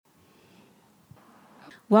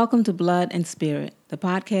Welcome to Blood and Spirit, the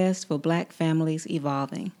podcast for Black families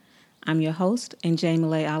evolving. I'm your host,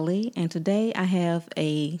 Njamile Ali, and today I have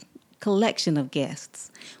a collection of guests.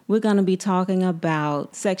 We're going to be talking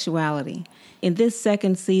about sexuality. In this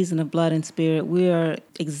second season of Blood and Spirit, we are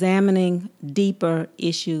examining deeper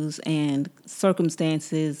issues and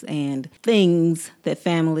circumstances and things that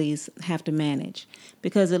families have to manage.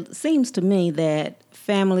 Because it seems to me that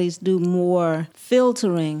families do more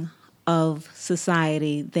filtering of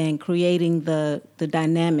society than creating the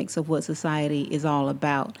dynamics of what society is all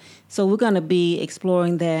about. So we're going to be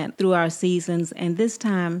exploring that through our seasons, and this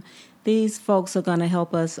time these folks are going to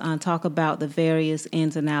help us talk about the various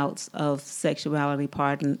ins and outs of sexuality,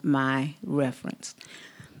 pardon my reference.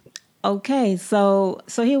 Okay, so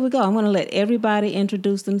here we go. I'm going to let everybody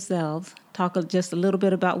introduce themselves, talk just a little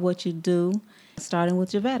bit about what you do, starting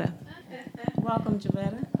with Javetta. Welcome,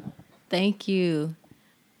 Javetta. Thank you.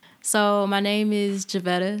 So my name is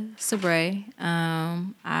Javetta Sabre.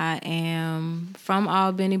 I am from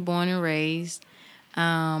Albany, born and raised.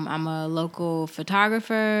 I'm a local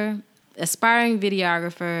photographer, aspiring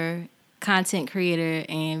videographer, content creator,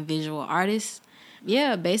 and visual artist.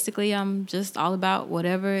 Yeah, basically I'm just all about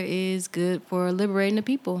whatever is good for liberating the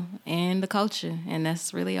people and the culture, and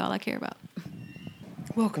that's really all I care about.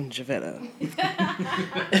 Welcome, Javetta.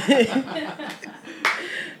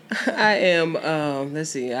 I am, I'm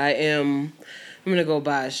going to go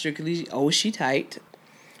by strictly She Tight.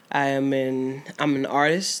 I'm an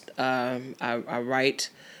artist. I write,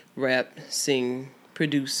 rap, sing,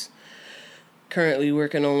 produce. Currently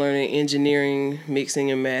working on learning engineering,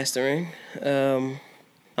 mixing, and mastering. I'm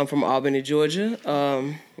from Albany, Georgia.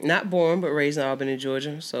 Not born, but raised in Albany,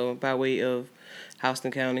 Georgia. So by way of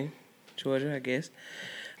Houston County, Georgia, I guess.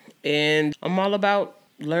 And I'm all about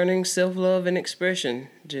learning self-love and expression,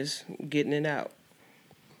 just getting it out.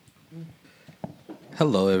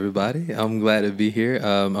 Hello, everybody. I'm glad to be here.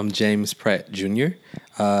 I'm James Pratt Jr.,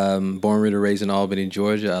 born and raised in Albany,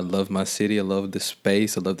 Georgia. I love my city. I love this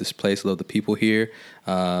space. I love this place. I love the people here.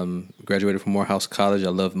 Graduated from Morehouse College. I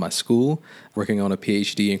love my school. Working on a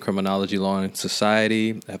PhD in criminology, law, and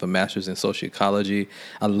society. I have a master's in social ecology.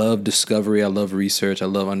 I love discovery. I love research. I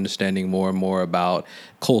love understanding more and more about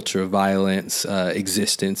culture, violence,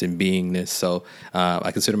 existence, and beingness. So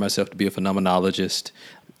I consider myself to be a phenomenologist.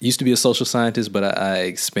 Used to be a social scientist, but I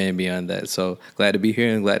expand beyond that. So glad to be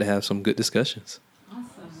here and glad to have some good discussions.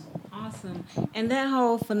 Awesome. And that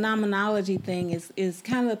whole phenomenology thing is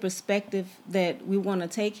kind of the perspective that we want to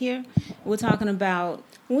take here. When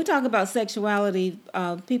we talk about sexuality,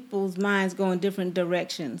 people's minds go in different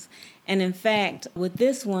directions. And in fact, with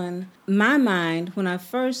this one, my mind, when I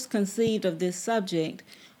first conceived of this subject,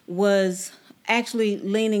 was actually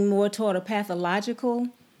leaning more toward a pathological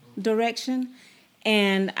direction.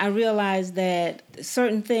 And I realized that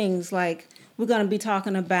certain things, like we're going to be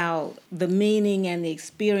talking about the meaning and the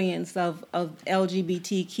experience of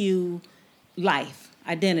LGBTQ life,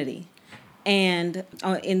 identity. And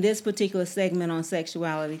in this particular segment on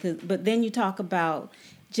sexuality, but then you talk about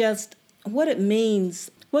just what it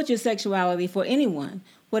means, what's your sexuality for anyone,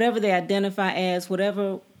 whatever they identify as,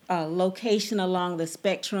 whatever location along the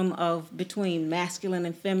spectrum of between masculine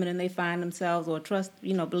and feminine they find themselves or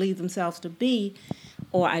believe themselves to be,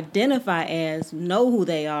 or identify as, know who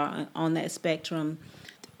they are on that spectrum.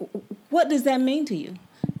 What does that mean to you?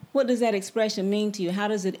 What does that expression mean to you? How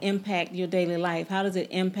does it impact your daily life? How does it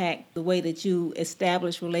impact the way that you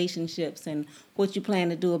establish relationships and what you plan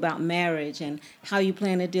to do about marriage and how you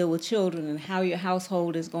plan to deal with children and how your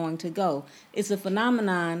household is going to go? It's a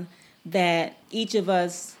phenomenon that each of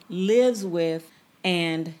us lives with,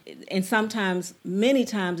 and sometimes, many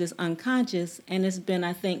times, it's unconscious, and it's been,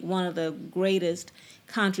 I think, one of the greatest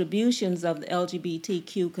contributions of the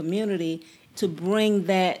LGBTQ community to bring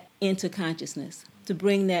that into consciousness, to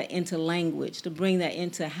bring that into language, to bring that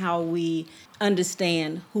into how we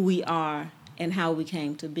understand who we are and how we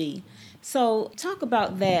came to be. So talk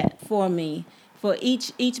about that for me, for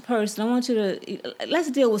each person. I want you to, let's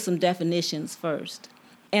deal with some definitions first.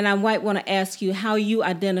 And I might want to ask you how you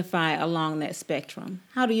identify along that spectrum.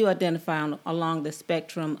 How do you identify along the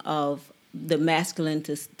spectrum of the masculine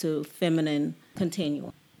to feminine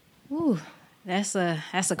continuum? Ooh, that's a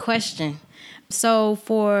question. So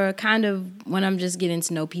for kind of when I'm just getting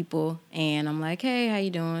to know people and I'm like, hey, how you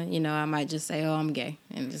doing? I might just say, oh, I'm gay,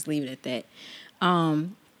 and just leave it at that.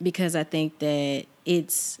 Because I think that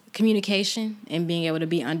it's communication and being able to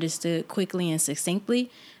be understood quickly and succinctly.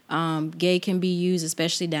 Gay can be used,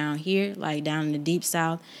 especially down here, like down in the deep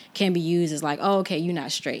south, can be used as like, oh, okay, you're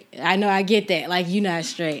not straight. I know, I get that, like you're not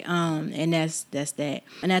straight. And that's that.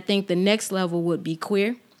 And I think the next level would be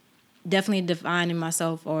queer. definitely defining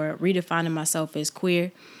myself or redefining myself as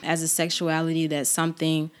queer, as a sexuality that's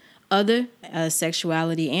something other, a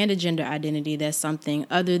sexuality and a gender identity that's something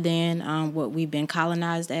other than what we've been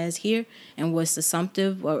colonized as here, and what's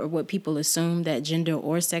assumptive or what people assume that gender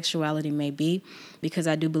or sexuality may be, because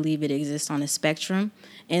I do believe it exists on a spectrum.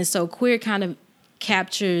 And so queer kind of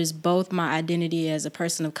captures both my identity as a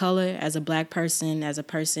person of color, as a black person, as a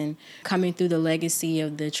person coming through the legacy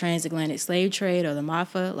of the transatlantic slave trade or the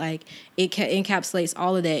MAFA. Like, it encapsulates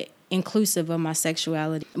all of that, inclusive of my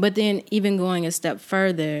sexuality. But then even going a step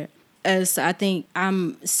further, as I think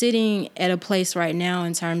I'm sitting at a place right now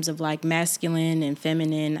in terms of like masculine and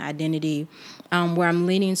feminine identity, where I'm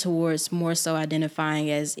leaning towards more so identifying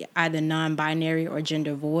as either non-binary or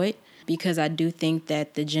gender void, because I do think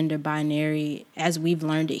that the gender binary, as we've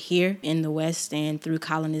learned it here in the West and through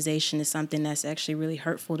colonization, is something that's actually really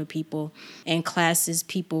hurtful to people and classes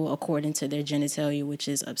people according to their genitalia, which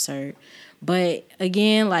is absurd. But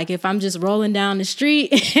again, like, if I'm just rolling down the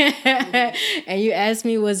street and you ask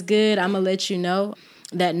me what's good, I'm going to let you know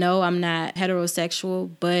that no, I'm not heterosexual,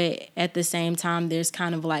 but at the same time, there's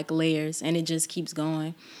kind of like layers, and it just keeps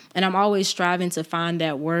going. And I'm always striving to find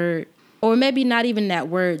that word, or maybe not even that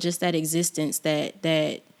word, just that existence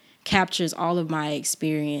that captures all of my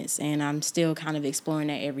experience, and I'm still kind of exploring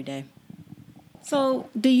that every day. So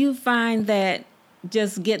do you find that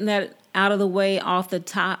just getting that out of the way off the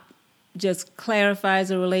top just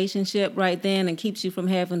clarifies a relationship right then and keeps you from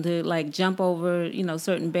having to like jump over,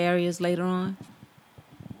 certain barriers later on?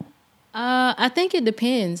 I think it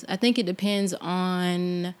depends. I think it depends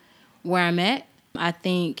on where I'm at. I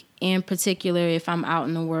think in particular, if I'm out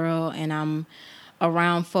in the world and I'm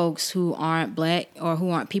around folks who aren't black or who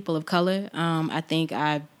aren't people of color, I think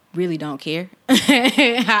I really don't care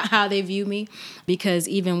how they view me, because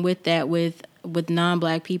even with that, with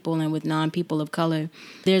non-black people and with non-people of color,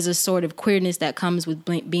 there's a sort of queerness that comes with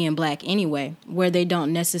being black anyway, where they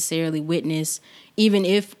don't necessarily witness, even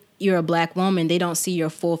if you're a black woman, they don't see your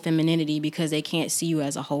full femininity because they can't see you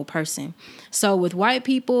as a whole person. So with white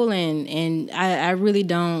people, and I really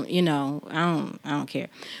don't, I don't care.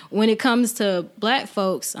 When it comes to black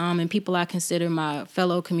folks and people I consider my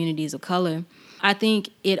fellow communities of color, I think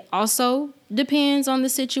it also depends on the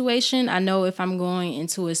situation. I know if I'm going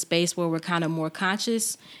into a space where we're kind of more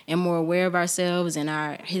conscious and more aware of ourselves and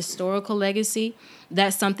our historical legacy,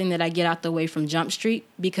 that's something that I get out the way from Jump Street,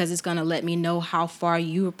 because it's going to let me know how far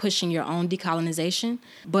you are pushing your own decolonization.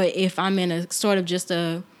 But if I'm in a sort of just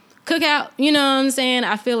a cookout, you know what I'm saying?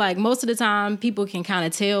 I feel like most of the time people can kind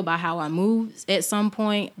of tell by how I move at some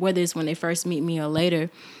point, whether it's when they first meet me or later.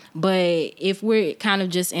 But if we're kind of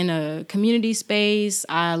just in a community space,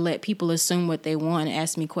 I let people assume what they want and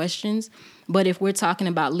ask me questions. But if we're talking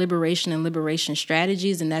about liberation and liberation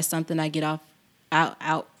strategies, and that's something I get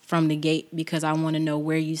out from the gate, because I want to know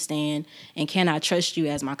where you stand and can I trust you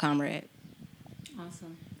as my comrade.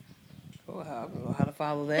 Awesome. Oh, I don't know how to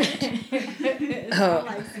follow that.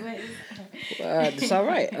 It's all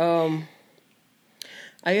right.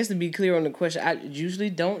 I guess to be clear on the question, I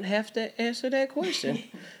usually don't have to answer that question.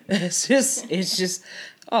 It's just,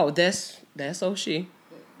 oh, that's she.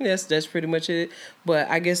 Yes, that's pretty much it. But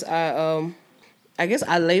I guess I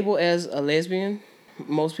label as a lesbian.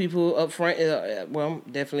 Most people up front, well,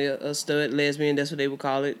 definitely a stud lesbian. That's what they would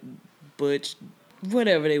call it. Butch,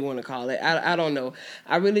 whatever they want to call it. I don't know.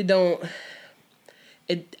 I really don't.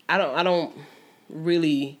 I don't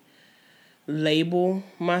really label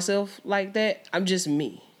myself like that. I'm just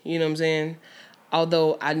me. You know what I'm saying?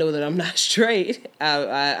 Although I know that I'm not straight,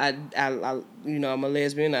 I I'm a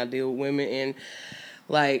lesbian. I deal with women, and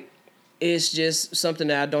like, it's just something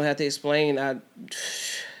that I don't have to explain. I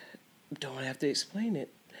don't have to explain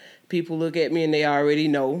it. People look at me and they already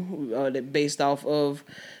know that based off of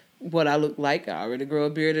what I look like. I already grow a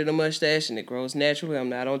beard and a mustache, and it grows naturally. I'm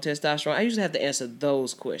not on testosterone. I usually have to answer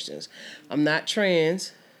those questions. I'm not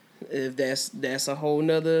trans, if that's a whole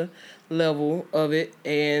nother level of it,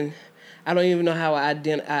 and I don't even know how I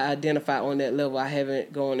identify on that level. I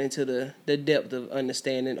haven't gone into the depth of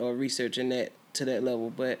understanding or researching that to that level,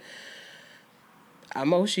 but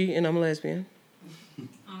I'm Oshi and I'm a lesbian.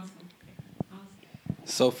 Awesome.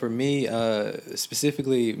 So for me,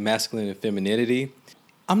 specifically masculine and femininity,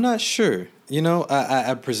 I'm not sure.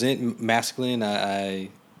 I present masculine. I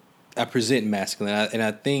present masculine, and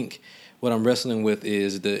I think what I'm wrestling with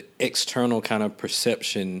is the external kind of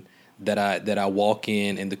perception that I walk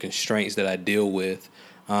in and the constraints that I deal with.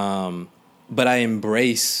 But I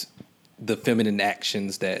embrace the feminine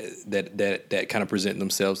actions that kind of present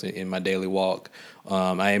themselves in my daily walk.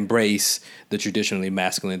 I embrace the traditionally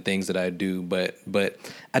masculine things that I do, but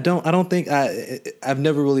I don't think I've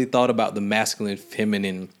never really thought about the masculine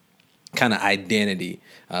feminine kind of identity,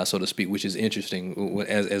 so to speak, which is interesting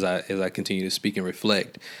as I continue to speak and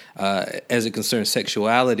reflect. As it concerns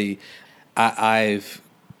sexuality, I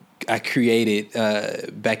created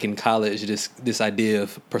back in college this idea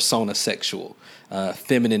of persona sexual,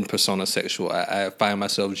 feminine persona sexual. I find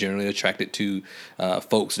myself generally attracted to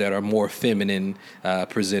folks that are more feminine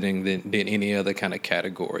presenting than any other kind of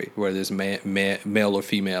category, whether it's male or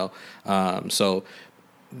female. So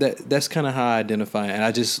that's kind of how I identify, and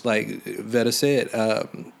I just, like Veta said,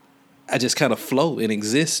 I just kind of flow and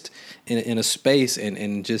exist in a space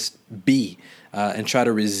and just be and try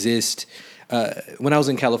to resist. When I was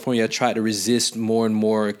in California, I tried to resist more and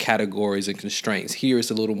more categories and constraints. Here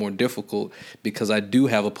it's a little more difficult because I do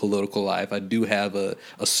have a political life. I do have a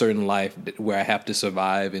certain life where I have to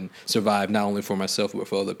survive not only for myself but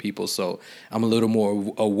for other people. So I'm a little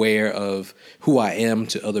more aware of who I am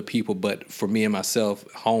to other people. But for me and myself,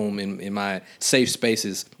 home in my safe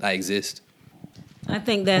spaces, I exist. I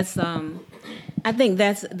think that's kind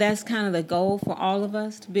of the goal for all of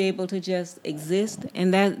us, to be able to just exist,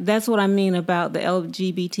 and that's what I mean about the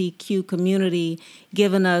LGBTQ community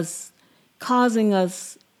causing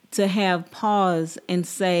us to have pause and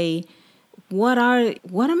say, what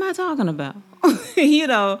am I talking about?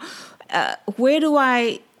 Where do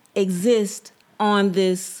I exist on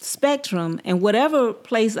this spectrum? And whatever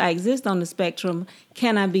place I exist on the spectrum,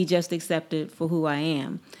 can I be just accepted for who I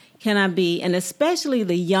am? Can I be, and especially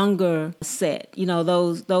the younger set,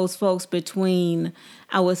 those folks between,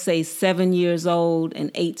 I would say, 7 years old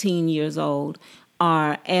and 18 years old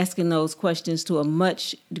are asking those questions to a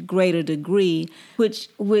much greater degree, which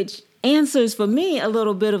answers for me a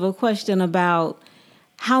little bit of a question about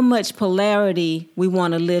how much polarity we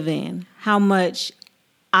want to live in, how much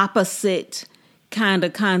opposite kind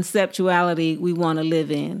of conceptuality we want to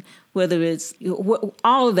live in. Whether it's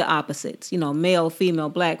all of the opposites, male, female,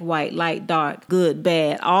 black, white, light, dark, good,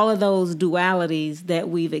 bad, all of those dualities that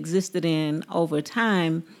we've existed in over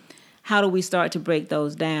time, how do we start to break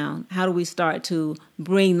those down? How do we start to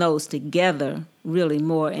bring those together really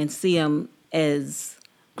more and see them as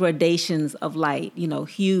gradations of light,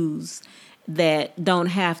 hues that don't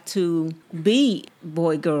have to be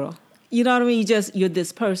boy, girl. You know what I mean? You're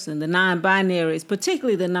this person. The non-binaries,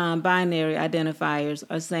 particularly the non-binary identifiers,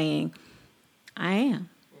 are saying, I am.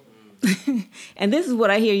 And this is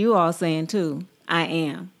what I hear you all saying too. I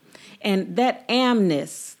am. And that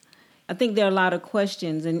amness, I think there are a lot of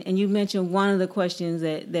questions, and you mentioned one of the questions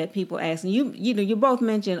that people ask. And you both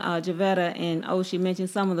mentioned, Javetta and Oshi mentioned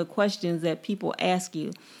some of the questions that people ask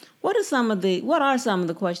you. What are some of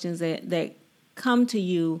the questions that come to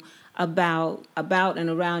you about and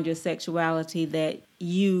around your sexuality that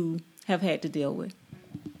you have had to deal with?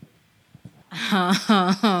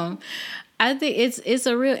 I think it's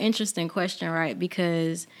a real interesting question, right?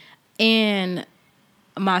 Because in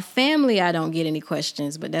my family, I don't get any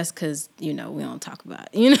questions, but that's because, we don't talk about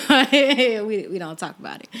it. We don't talk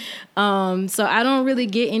about it. So I don't really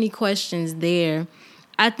get any questions there.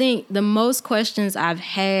 I think the most questions I've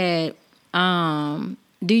had,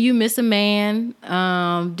 do you miss a man?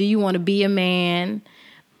 Do you want to be a man?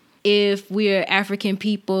 If we're African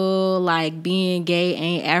people, like being gay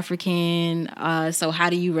ain't African, so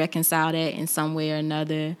how do you reconcile that in some way or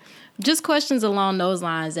another? Just questions along those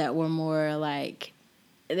lines that were more like,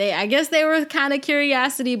 I guess they were kind of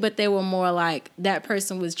curiosity, but they were more like that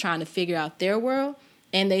person was trying to figure out their world,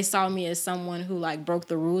 and they saw me as someone who like broke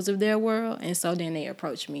the rules of their world, and so then they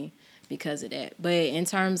approached me because of that. But in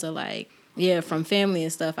terms of like, from family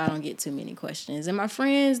and stuff, I don't get too many questions. And my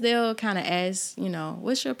friends, they'll kind of ask,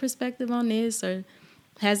 what's your perspective on this? Or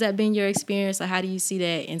has that been your experience? Or how do you see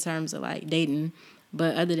that in terms of like dating?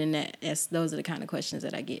 But other than that, those are the kind of questions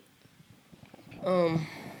that I get.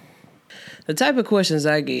 The type of questions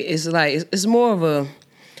I get is like, it's more of a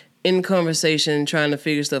in conversation, trying to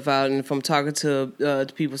figure stuff out. And if I'm talking to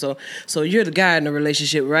people, so you're the guy in the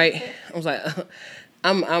relationship, right? I was like,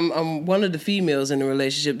 I'm one of the females in the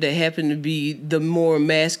relationship that happen to be the more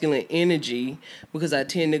masculine energy, because I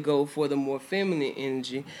tend to go for the more feminine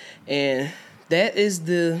energy, and that is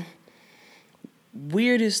the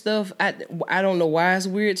weirdest stuff. I don't know why it's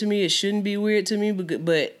weird to me. It shouldn't be weird to me,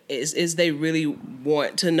 but it's they really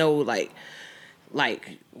want to know, like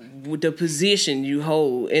like the position you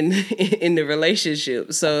hold in in the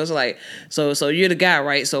relationship. So it's like, so you're the guy,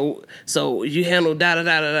 right? So you handle da da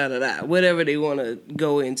da da da da, whatever they want to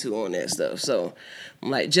go into on that stuff. So I'm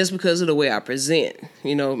like, just because of the way I present,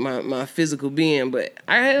 my physical being, but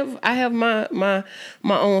I have my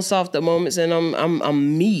own softer moments, and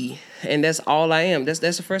I'm me, and that's all I am. That's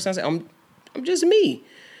the first time I say I'm just me,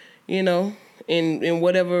 in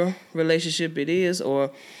whatever relationship it is,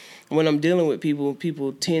 or when I'm dealing with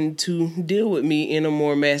people tend to deal with me in a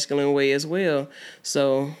more masculine way as well.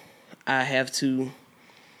 So I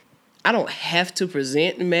don't have to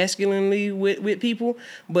present masculinely with people,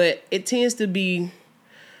 but it tends to be,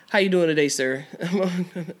 how you doing today, sir?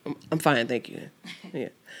 I'm fine, thank you. Yeah.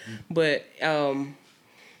 But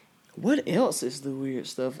what else is the weird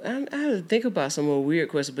stuff? I had to think about some more weird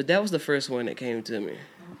questions, but that was the first one that came to me.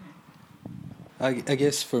 I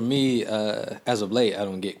guess for me, as of late, I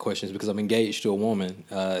don't get questions because I'm engaged to a woman,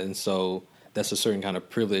 and so that's a certain kind of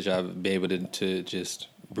privilege I've been able to just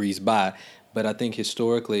breeze by. But I think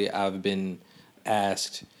historically, I've been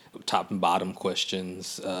asked top and bottom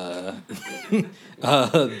questions, those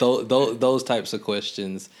types of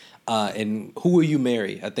questions, and who will you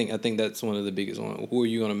marry? I think that's one of the biggest ones. Who are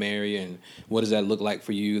you going to marry, and what does that look like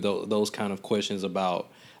for you? Those kind of questions about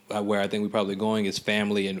where I think we're probably going is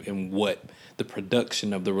family and what the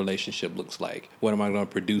production of the relationship looks like. What am I going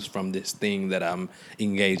to produce from this thing that I'm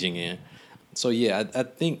engaging in? So yeah, I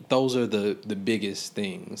think those are the biggest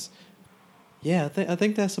things. Yeah, I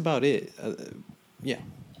think that's about it. Yeah.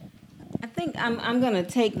 I think I'm going to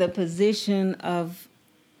take the position of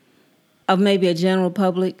maybe a general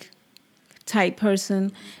public type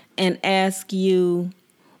person and ask you,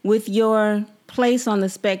 with your place on the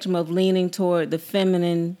spectrum of leaning toward the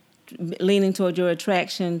feminine, leaning toward your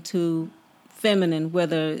attraction to feminine,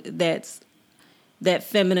 whether that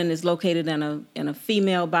feminine is located in a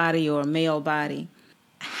female body or a male body,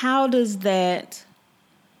 how does that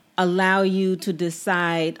allow you to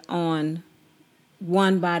decide on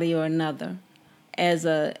one body or another as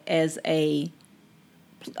a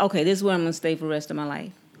okay, this is where I'm going to stay for the rest of my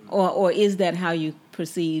life? Or is that how you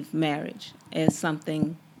perceive marriage, as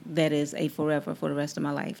something that is a forever for the rest of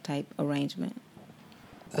my life type arrangement?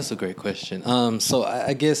 That's a great question. So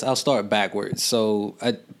I guess I'll start backwards. So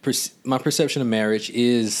my perception of marriage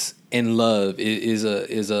is, in love, is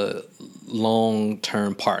a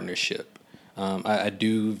long-term partnership. I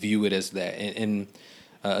do view it as that. And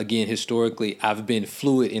again, historically, I've been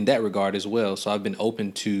fluid in that regard as well. So I've been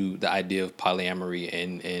open to the idea of polyamory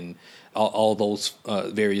and all those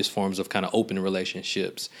various forms of kind of open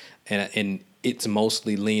relationships. And it's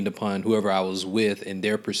mostly leaned upon whoever I was with and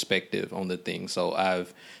their perspective on the thing. So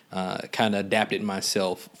I've kind of adapted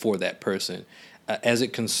myself for that person. As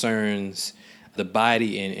it concerns the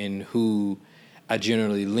body and who I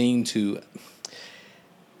generally lean to,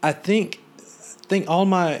 I think all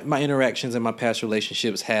my interactions in my past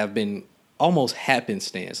relationships have been almost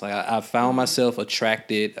happenstance. Like I found myself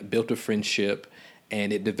attracted, I built a friendship,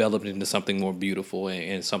 and it developed into something more beautiful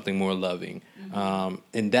and something more loving. Mm-hmm.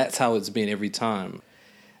 And that's how it's been every time.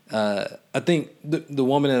 I think the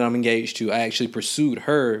woman that I'm engaged to, I actually pursued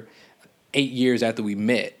her 8 years after we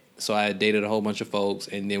met. So I dated a whole bunch of folks,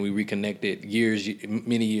 and then we reconnected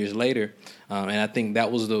many years later. And I think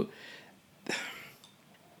that was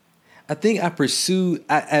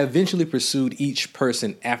I eventually pursued each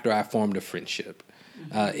person after I formed a friendship.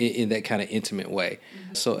 In that kind of intimate way.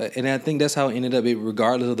 So, and I think that's how it ended up.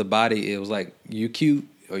 Regardless of the body, it was like, you cute,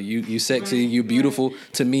 or you sexy, you beautiful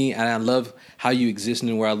to me, and I love how you exist in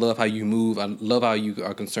the world. I love how you move. I love how you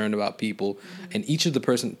are concerned about people. And each of the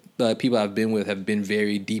people I've been with have been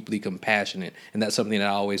very deeply compassionate, and that's something that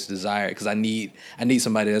I always desire, because I need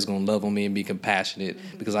somebody that's going to love on me and be compassionate,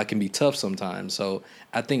 because I can be tough sometimes. So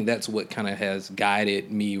I think that's what kind of has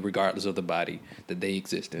guided me, regardless of the body that they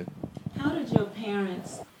exist in. How did your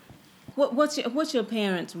parents? What's your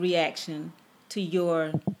parents' reaction to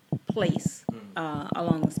your place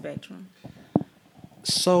along the spectrum?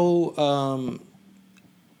 So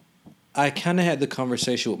I kind of had the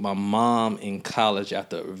conversation with my mom in college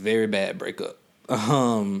after a very bad breakup.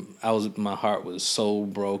 My heart was so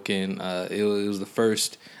broken. It was the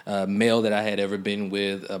first male that I had ever been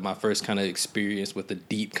with. My first kind of experience with a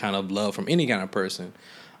deep kind of love from any kind of person.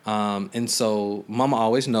 And so Mama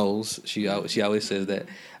always knows. She always says that.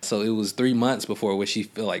 So it was 3 months before where she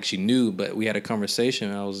felt like she knew, but we had a conversation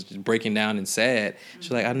and I was just breaking down and sad. She's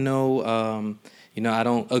like, I know, I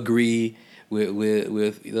don't agree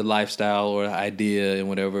with the lifestyle or the idea and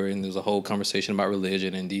whatever. And there's a whole conversation about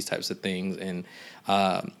religion and these types of things. And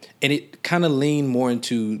And it kind of leaned more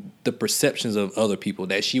into the perceptions of other people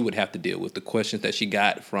that she would have to deal with, the questions that she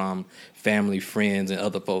got from family, friends, and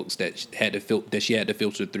other folks that she had to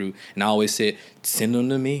filter through. And I always said, send them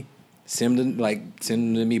to me, send them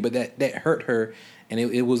to me. But that hurt her, and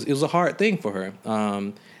it was a hard thing for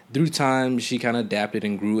her. Through time, she kind of adapted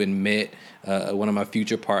and grew and met one of my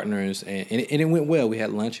future partners, and it went well. We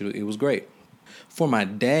had lunch. It was great. For my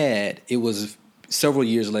dad, it was several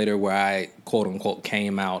years later where I, quote unquote,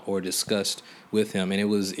 came out or discussed with him. And it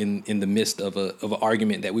was in the midst of an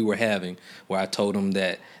argument that we were having, where I told him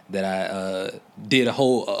that I did a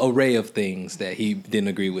whole array of things that he didn't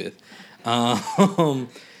agree with, from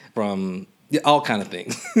all kind of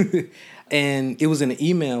things. And it was in an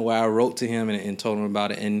email where I wrote to him and told him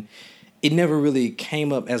about it. And it never really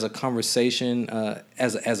came up as a conversation,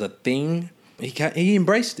 as a thing. He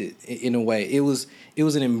embraced it in a way. It was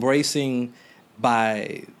an embracing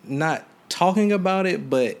by not talking about it,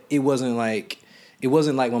 but it wasn't like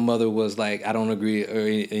my mother was like, I don't agree, or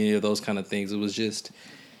any of those kind of things. It was just,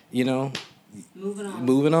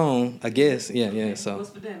 moving on, I guess. Yeah. So what's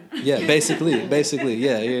for dinner? Yeah, basically,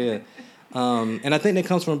 yeah. And I think that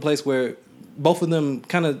comes from a place where both of them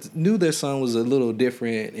kind of knew their son was a little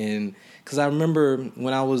different. And because I remember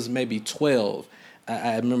when I was maybe 12,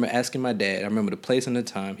 I remember asking my dad, I remember the place and the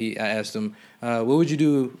time, I asked him, what would you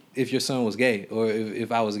do if your son was gay, or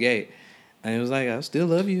if I was gay? And he was like, I still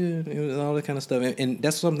love you, and all that kind of stuff. And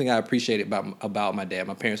that's something I appreciated about my dad.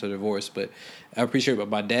 My parents are divorced, but I appreciate about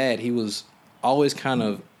my dad. He was always kind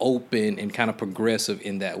of open and kind of progressive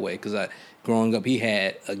in that way. Because growing up, he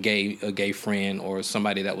had a gay friend or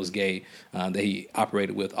somebody that was gay that he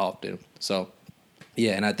operated with often. So,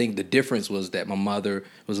 yeah, and I think the difference was that my mother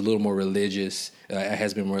was a little more religious,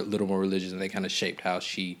 has been a little more religious, and they kind of shaped how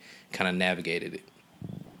she kind of navigated it.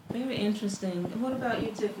 Very interesting. What about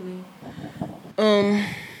you, Tiffany?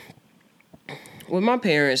 With my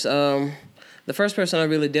parents, the first person I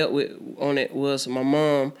really dealt with on it was my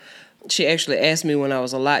mom. She actually asked me when I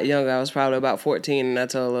was a lot younger. I was probably about 14, and I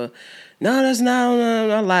told her, no, that's not.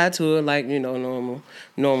 I lied to her like,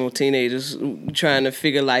 normal teenagers trying to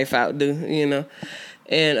figure life out, And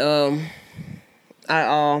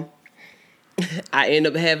I end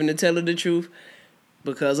up having to tell her the truth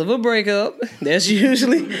because of a breakup. That's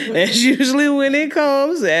usually when it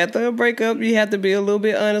comes. After a breakup, you have to be a little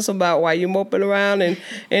bit honest about why you're moping around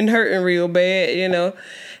and hurting real bad,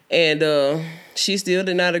 And she still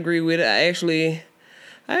did not agree with it. I actually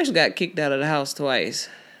got kicked out of the house twice.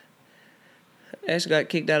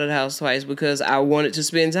 Because I wanted to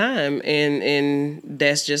spend time, and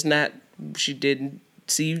that's just not. She didn't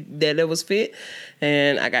see that it was fit,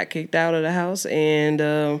 and I got kicked out of the house.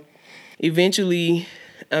 And eventually,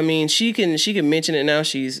 I mean, she can mention it now.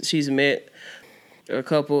 She's met a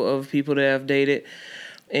couple of people that I've dated,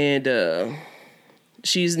 and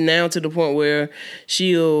she's now to the point where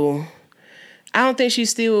I don't think she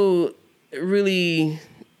still really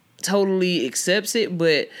totally accepts it,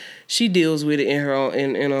 but she deals with it in her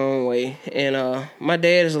own way. And my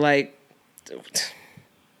dad is like,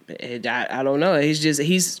 I don't know.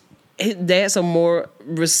 Dad's are more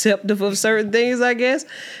receptive of certain things, I guess,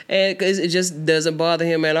 and because it just doesn't bother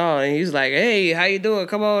him at all. And he's like, "Hey, how you doing?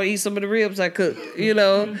 Come on, eat some of the ribs I cook."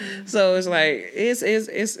 So it's like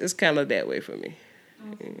it's kind of that way for me.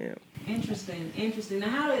 Okay. Yeah. Interesting. Now,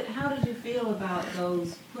 how did you feel about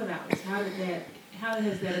those put-outs? How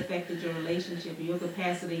has that affected your relationship or your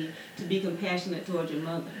capacity to be compassionate towards your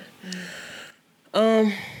mother?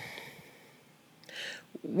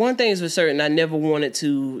 One thing is for certain, I never wanted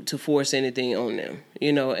to force anything on them,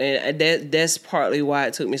 and that's partly why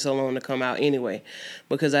it took me so long to come out anyway,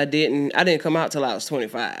 because I didn't come out till I was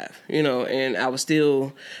 25, and I was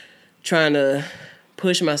still trying to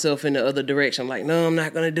push myself in the other direction. I'm like, no, I'm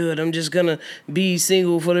not going to do it. I'm just going to be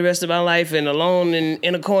single for the rest of my life and alone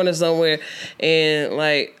in a corner somewhere. And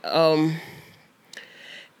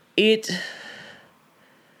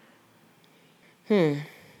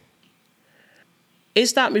it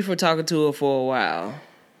stopped me from talking to her for a while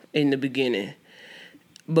in the beginning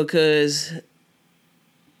because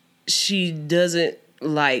she doesn't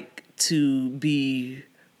like to be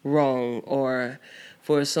wrong or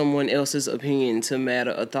for someone else's opinion to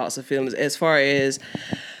matter or thoughts or feelings. As far as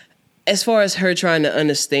her trying to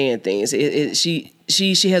understand things, she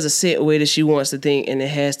has a set way that she wants to think, and it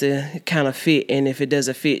has to kind of fit. And if it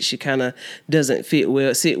doesn't fit, she kind of doesn't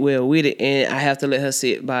sit well with it. And I have to let her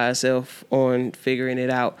sit by herself on figuring it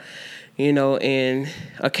out, and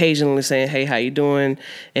occasionally saying, "Hey, how you doing?"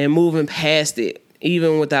 and moving past it,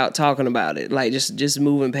 even without talking about it, like just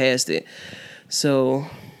moving past it. So,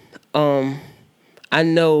 I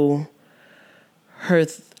know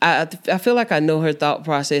I feel like I know her thought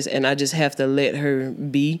process, and I just have to let her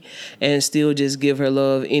be and still just give her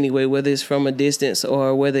love anyway, whether it's from a distance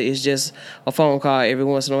or whether it's just a phone call every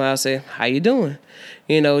once in a while. Say, how you doing?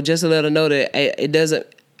 Just to let her know that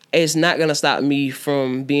it's not going to stop me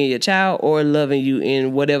from being your child or loving you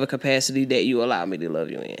in whatever capacity that you allow me to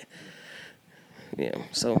love you in. Yeah,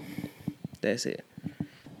 so that's it.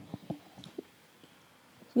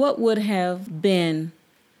 What would have been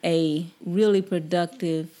a really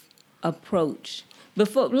productive approach?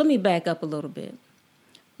 Let me back up a little bit.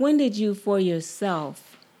 When did you, for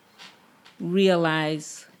yourself,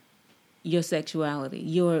 realize your sexuality,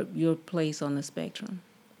 your place on the spectrum,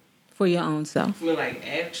 for your own self? I mean, like,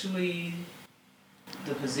 actually,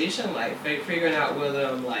 the position, like, figuring out whether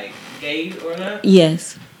I'm, like, gay or not?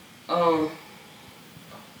 Yes.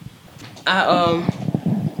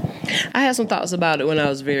 I had some thoughts about it when I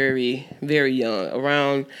was very, very young,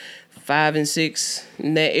 around 5 and 6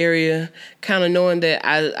 in that area, kind of knowing that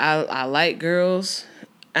I like girls,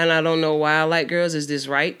 and I don't know why I like girls. Is this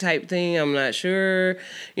right type thing? I'm not sure.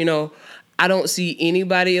 I don't see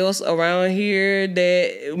anybody else around here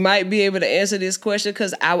that might be able to answer this question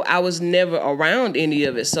because I was never around any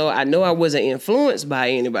of it. So I know I wasn't influenced by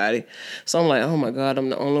anybody. So I'm like, oh my God, I'm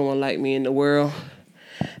the only one like me in the world.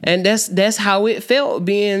 And that's how it felt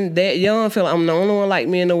being that young. I feel like I'm the only one like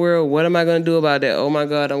me in the world. What am I going to do about that? Oh my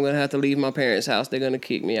God, I'm going to have to leave my parents' house. They're going to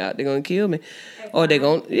kick me out. They're going to kill me. Or they're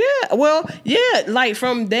going to, like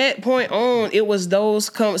from that point on, it was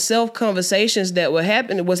those self-conversations that was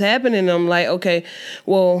happening. I'm like, okay,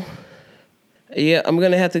 well, yeah, I'm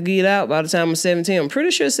going to have to get out by the time I'm 17. I'm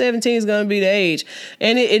pretty sure 17 is going to be the age.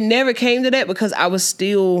 And it never came to that because I was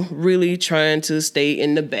still really trying to stay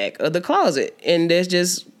in the back of the closet. And that's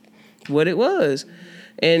just what it was.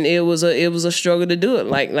 And it was a struggle to do it.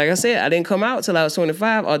 Like I said, I didn't come out till I was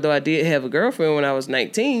 25, although I did have a girlfriend when I was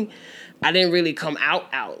 19. I didn't really come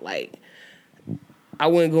out like I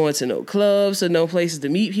wouldn't go into no clubs or no places to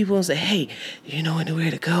meet people and say, hey, you know anywhere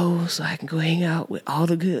to go so I can go hang out with all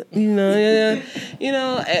the good, none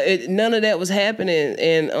of that was happening.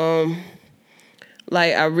 And,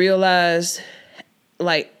 I realized,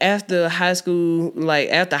 after high school,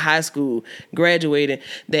 graduating,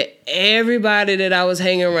 that everybody that I was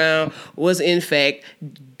hanging around was, in fact,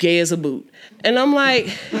 gay as a boot. And I'm like,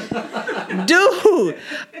 dude,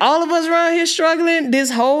 all of us around here struggling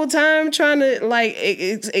this whole time trying to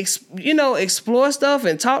explore stuff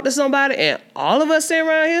and talk to somebody, and all of us sitting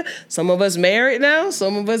around here, some of us married now,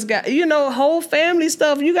 some of us got, whole family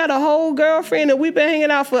stuff. You got a whole girlfriend that we've been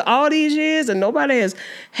hanging out for all these years and nobody has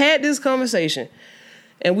had this conversation.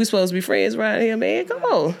 And we supposed to be friends right here, man. Come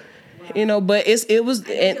on. But it was.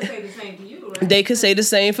 And they could say the same to you, right? They could say the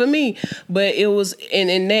same for me. But it was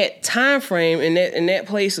in that time frame, in that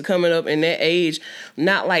place of coming up in that age,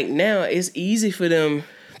 not like now, it's easy for them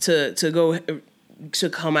to go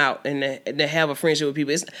to come out and to have a friendship with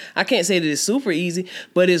people. I can't say that it's super easy,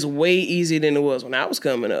 but it's way easier than it was when I was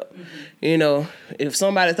coming up. Mm-hmm. If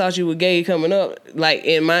somebody thought you were gay coming up, like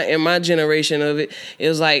in my generation of it, it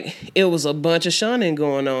was like it was a bunch of shunning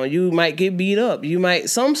going on. You might get beat up. You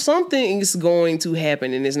might something is going to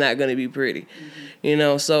happen and it's not going to be pretty.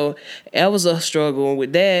 Mm-hmm. So that was a struggle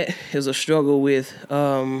with that. It was a struggle with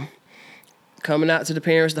coming out to the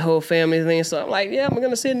parents, the whole family thing. So I'm like, yeah, I'm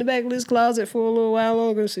going to sit in the back of this closet for a little while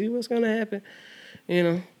longer and see what's going to happen.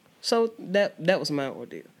 So that was my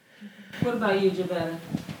ordeal. What about you, Javetta?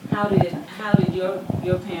 How did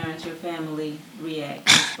your parents, your family react,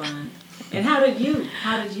 respond? And how did you,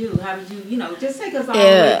 just take us all the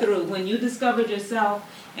way through when you discovered yourself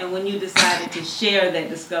and when you decided to share that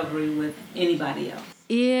discovery with anybody else.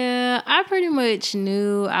 Yeah, I pretty much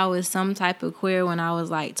knew I was some type of queer when I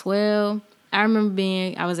was like 12. I remember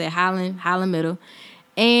I was at Highland Middle,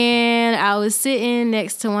 and I was sitting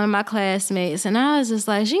next to one of my classmates, and I was just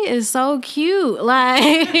like, she is so cute. Like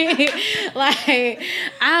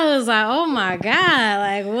I was like, oh my God,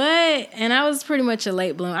 like what? And I was pretty much a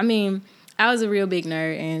late bloomer. I mean, I was a real big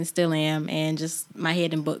nerd and still am, and just my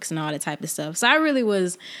head in books and all that type of stuff. So I really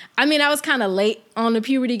was, I was kind of late on the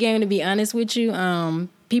puberty game, to be honest with you.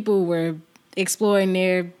 People were exploring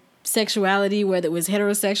their sexuality, whether it was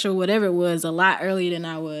heterosexual, whatever it was, a lot earlier than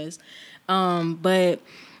I was. But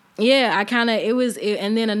yeah,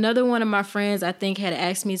 and then another one of my friends, I think, had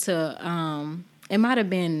asked me to, it might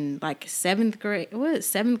have been like 7th grade or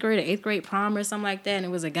 8th grade prom or something like that. And it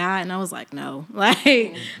was a guy. And I was like, no,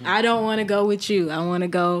 I don't want to go with you. I want to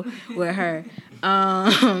go with her.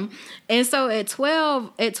 And so at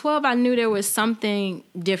 12, I knew there was something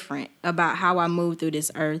different about how I moved through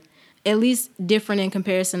this earth. at least different in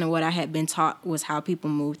comparison to what I had been taught was how people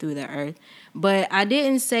move through the earth. But I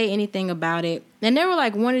didn't say anything about it. And there were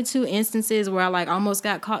like 1 or 2 instances where I like almost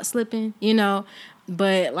got caught slipping, you know.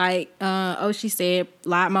 But like Oshi said,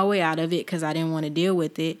 lied my way out of it because I didn't want to deal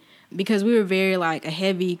with it. Because we were very like a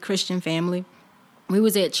heavy Christian family. We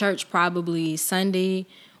was at church probably Sunday,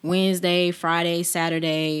 Wednesday, Friday,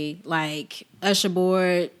 Saturday, like usher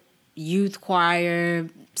board, youth choir,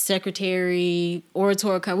 secretary,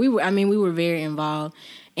 oratory. We were very involved,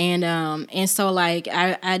 and so like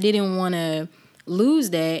I didn't want to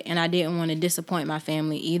lose that, and I didn't want to disappoint my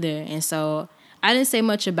family either, and so I didn't say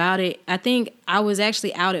much about it. I think I was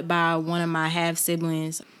actually outed by one of my half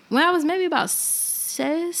siblings when I was maybe about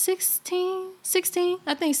 16,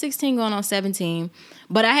 I think 16 going on 17,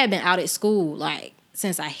 but I had been out at school like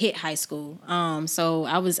since I hit high school. So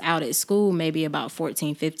I was out at school maybe about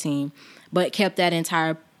 14, 15, but kept that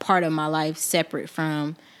entire part of my life separate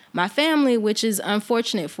from my family, which is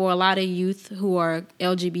unfortunate for a lot of youth who are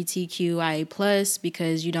LGBTQIA+,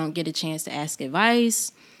 because you don't get a chance to ask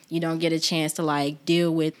advice. You don't get a chance to like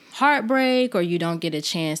deal with heartbreak, or you don't get a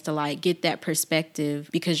chance to like get that perspective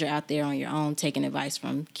because you're out there on your own taking advice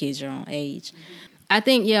from kids your own age. Mm-hmm. I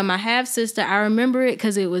think, my half sister, I remember it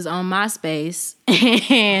because it was on MySpace.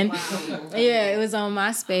 And it was on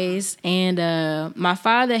MySpace. And my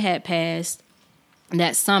father had passed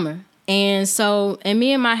that summer. And so, and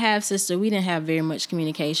me and my half sister, we didn't have very much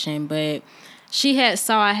communication, but she I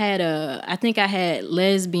think I had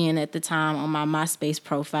lesbian at the time on my MySpace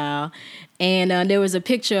profile. And there was a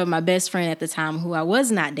picture of my best friend at the time who I was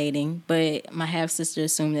not dating, but my half sister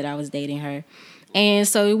assumed that I was dating her. And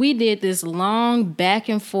so we did this long back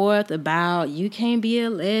and forth about you can't be a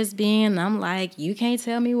lesbian. I'm like, you can't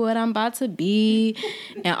tell me what I'm about to be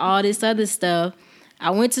and all this other stuff. I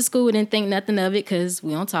went to school, didn't think nothing of it because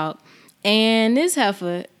we don't talk. And this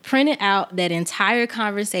heifer printed out that entire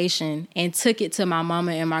conversation and took it to my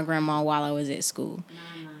mama and my grandma while I was at school.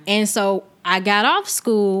 And so I got off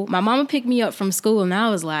school. My mama picked me up from school, and I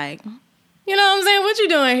was like, you know what I'm saying? What you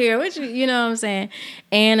doing here? You know what I'm saying?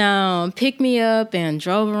 And picked me up and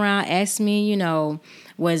drove around, asked me,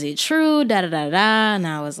 was it true? Da-da-da-da. And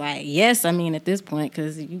I was like, yes. I mean, at this point,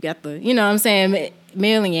 because you got the, you know what I'm saying,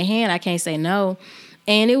 mail in your hand, I can't say no.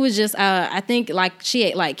 And it was just, I think, like, she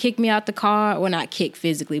had, like, kicked me out the car. Well, not kicked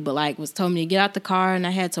physically, but, like, told me to get out the car, and I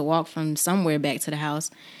had to walk from somewhere back to the house.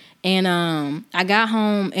 And I got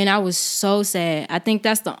home, and I was so sad. I think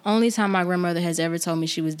that's the only time my grandmother has ever told me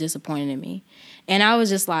she was disappointed in me. And I was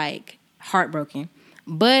just, like, heartbroken.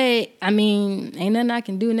 But, I mean, ain't nothing I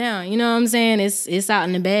can do now. You know what I'm saying? It's out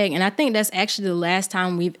in the bag. And I think that's actually the last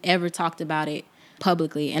time we've ever talked about it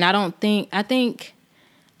publicly. And I think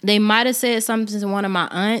they might have said something to one of my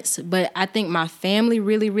aunts, but I think my family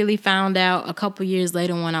really, really found out a couple years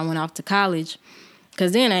later when I went off to college.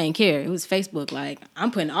 Because then I didn't care. It was Facebook. Like, I'm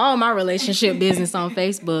putting all my relationship business on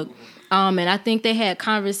Facebook. And I think they had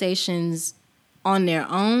conversations on their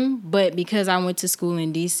own. But because I went to school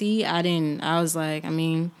in D.C., I was like, I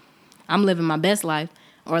mean, I'm living my best life,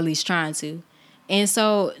 or at least trying to. And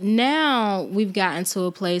so now we've gotten to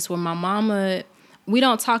a place where my mama, we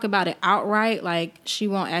don't talk about it outright. Like, she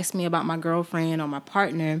won't ask me about my girlfriend or my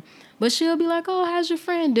partner. But she'll be like, oh, how's your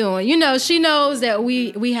friend doing? She knows that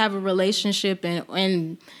we have a relationship,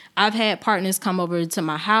 and I've had partners come over to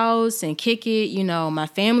my house and kick it. My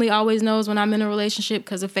family always knows when I'm in a relationship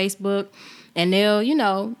because of Facebook. And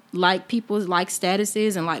they'll, like people's like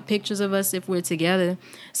statuses and like pictures of us if we're together.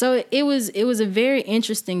 So it was a very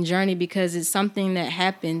interesting journey because it's something that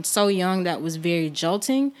happened so young that was very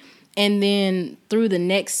jolting. And then through the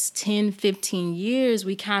next 10, 15 years,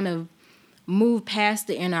 we kind of move past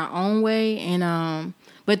it in our own way, and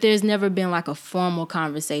but there's never been like a formal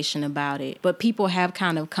conversation about it. But people have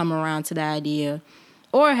kind of come around to the idea,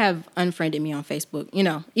 or have unfriended me on Facebook,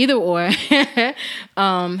 either or,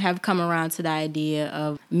 have come around to the idea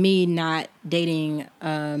of me not dating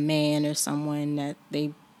a man or someone that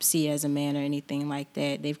they see as a man or anything like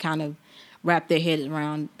that. They've kind of wrap their heads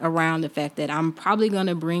around the fact that I'm probably going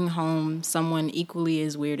to bring home someone equally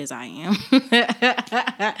as weird as I am.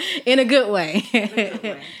 In a good way.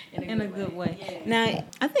 In a good way. Yeah. Now,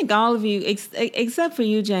 I think all of you, except for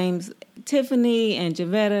you, James, Tiffany and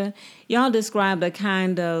Javetta, y'all described a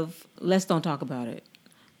kind of let's don't talk about it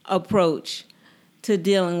approach to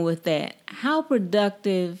dealing with that. How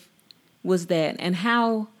productive was that, and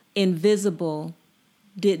how invisible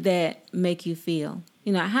did that make you feel?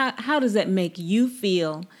 How does that make you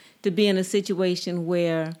feel to be in a situation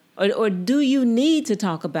where, or do you need to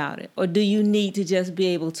talk about it? Or do you need to just be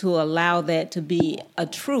able to allow that to be a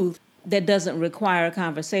truth that doesn't require a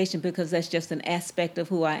conversation because that's just an aspect of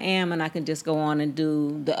who I am, and I can just go on and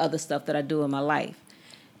do the other stuff that I do in my life.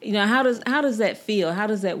 You know, how does that feel? How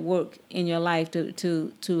does that work in your life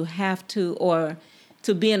to have to, or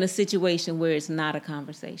to be in a situation where it's not a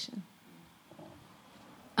conversation?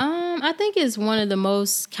 I think it's one of the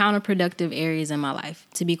most counterproductive areas in my life,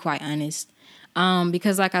 to be quite honest.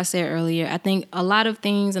 Because like I said earlier, I think a lot of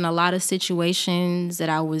things and a lot of situations that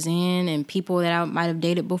I was in and people that I might have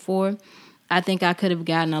dated before, I think I could have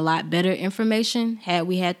gotten a lot better information had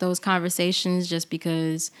we had those conversations, just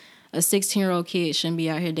because a 16-year-old kid shouldn't be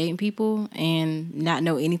out here dating people and not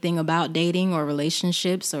know anything about dating or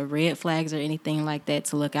relationships or red flags or anything like that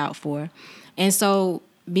to look out for. And so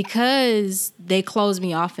because they closed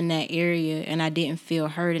me off in that area and I didn't feel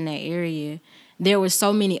heard in that area, there were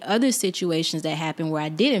so many other situations that happened where I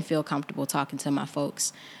didn't feel comfortable talking to my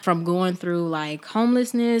folks. From going through like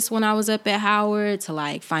homelessness when I was up at Howard to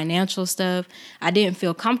like financial stuff, I didn't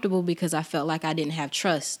feel comfortable because I felt like I didn't have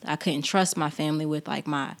trust. I couldn't trust my family with like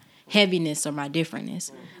my heaviness or my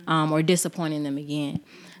differentness, or disappointing them again.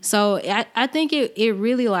 So I think it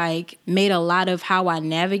really like made a lot of how I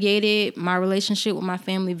navigated my relationship with my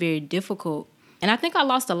family very difficult. And I think I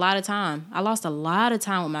lost a lot of time. I lost a lot of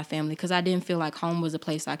time with my family because I didn't feel like home was a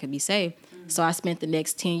place I could be safe. So I spent the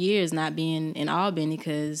next 10 years not being in Albany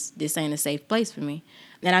because this ain't a safe place for me.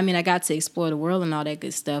 And I mean, I got to explore the world and all that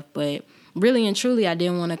good stuff, but really and truly, I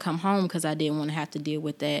didn't want to come home because I didn't want to have to deal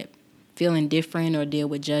with that feeling different or deal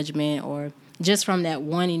with judgment or just from that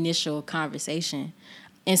one initial conversation.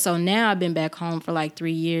 And so now I've been back home for like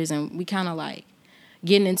 3 years and we kind of like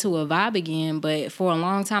getting into a vibe again. But for a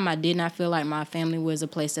long time, I did not feel like my family was a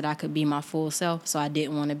place that I could be my full self. So I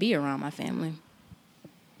didn't want to be around my family.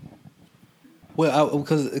 Well,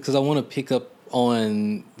 because I want to pick up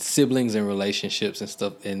on siblings and relationships and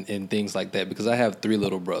stuff and things like that, because I have 3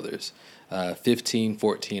 little brothers, 15,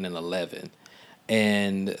 14, and 11.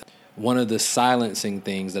 And one of the silencing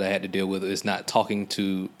things that I had to deal with is not talking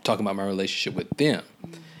about my relationship with them,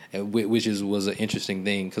 which was an interesting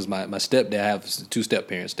thing because my stepdad, I have 2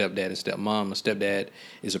 step-parents, stepdad and stepmom. My stepdad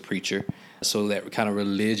is a preacher, so that kind of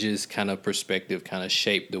religious kind of perspective kind of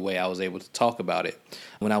shaped the way I was able to talk about it.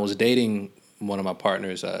 When I was dating one of my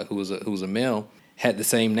partners, who was a male, had the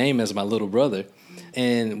same name as my little brother,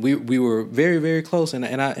 and we were very, very close. And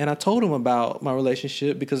I told him about my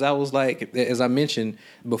relationship because I was like, as I mentioned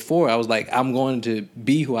before, I was like, I'm going to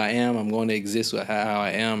be who I am. I'm going to exist with how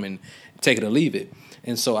I am and take it or leave it.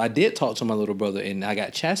 And so I did talk to my little brother, and I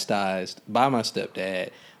got chastised by my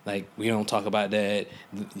stepdad. Like, we don't talk about that.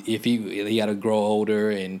 If he got to grow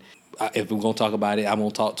older, and if we're going to talk about it, I'm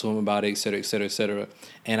going to talk to him about it, et cetera, et cetera, et cetera.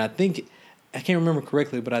 And I think, I can't remember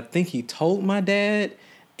correctly, but I think he told my dad,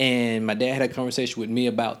 and my dad had a conversation with me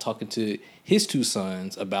about talking to his 2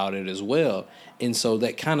 sons about it as well. And so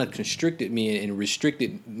that kind of constricted me and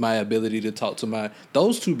restricted my ability to talk to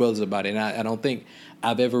those 2 brothers about it. And I don't think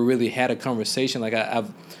I've ever really had a conversation like I've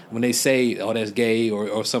when they say, "Oh, that's gay"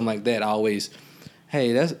 or something like that. I always,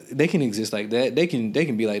 hey, they can exist like that. They can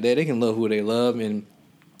be like that. They can love who they love. And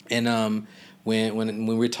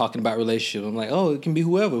when we're talking about relationships, I'm like, oh, it can be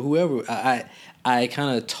whoever. I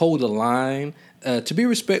kind of told the line to be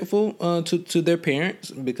respectful to their parents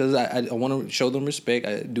because I want to show them respect.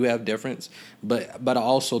 I do have deference, but I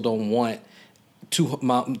also don't want 3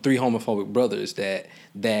 homophobic brothers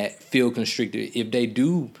that feel constricted if they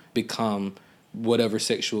do become whatever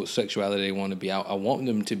sexuality they want to be. I want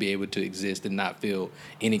them to be able to exist and not feel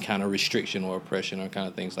any kind of restriction or oppression or kind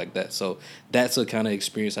of things like that. So that's a kind of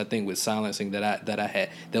experience I think with silencing that I had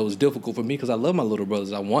that was difficult for me because I love my little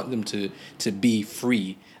brothers. I want them to be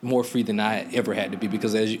free, more free than I ever had to be,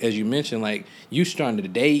 because as you mentioned, like, you starting to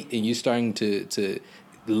date and you starting to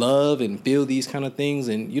love and feel these kind of things,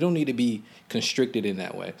 and you don't need to be constricted in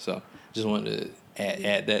that way. So just wanted to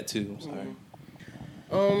add that too. I'm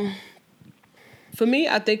sorry. For me,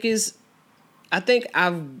 I think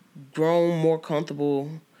I've grown more comfortable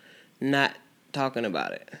not talking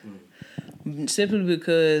about it. Simply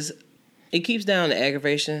because it keeps down the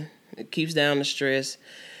aggravation, it keeps down the stress,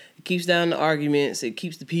 it keeps down the arguments, it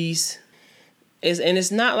keeps the peace.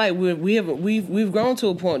 It's not like we've grown to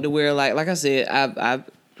a point to where like I said, I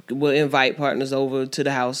will invite partners over to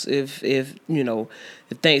the house if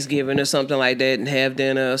Thanksgiving or something like that, and have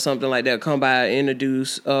dinner or something like that, come by,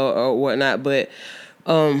 introduce or whatnot. But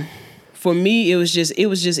for me, it was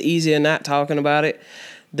just easier not talking about it,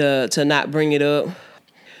 to not bring it up.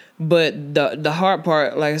 But the hard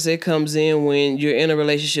part, like I said, comes in when you're in a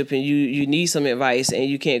relationship and you need some advice and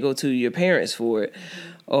you can't go to your parents for it,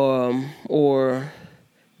 or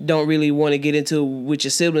don't really want to get into with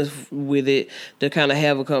your siblings with it, to kind of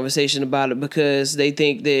have a conversation about it, because they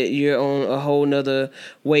think that you're on a whole nother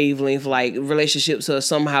wavelength. Like, relationships are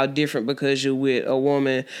somehow different because you're with a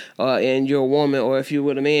woman and you're a woman, or if you're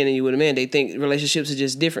with a man and you're with a man, they think relationships are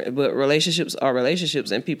just different. But relationships are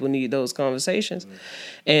relationships, and people need those conversations.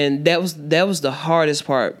 And that was the hardest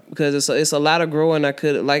part, because it's a lot of growing I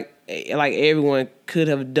could, like everyone could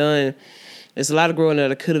have done. It's a lot of growing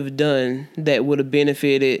that I could have done that would have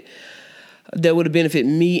benefited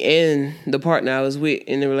me and the partner I was with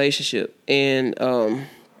in the relationship. And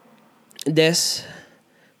that's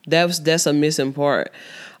a missing part.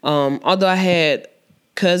 Although I had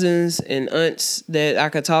cousins and aunts that I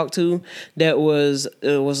could talk to, it was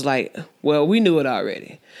like, well, we knew it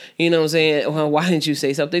already. You know what I'm saying? Well, why didn't you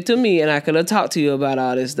say something to me? And I could have talked to you about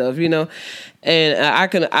all this stuff, you know?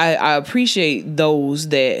 And I appreciate those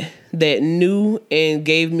that knew and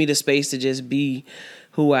gave me the space to just be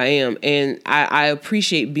who I am. And I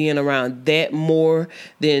appreciate being around that more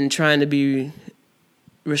than trying to be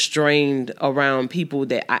restrained around people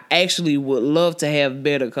that I actually would love to have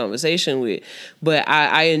better conversation with. But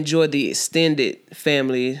I enjoy the extended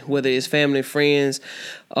family, whether it's family, friends,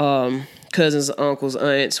 cousins, uncles,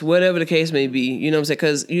 aunts, whatever the case may be. You know what I'm saying?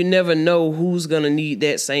 Because you never know who's going to need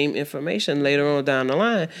that same information later on down the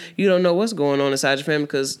line. You don't know what's going on inside your family,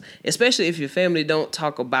 because especially if your family don't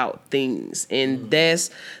talk about things. And that's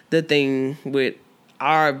the thing with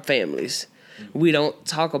our families. We don't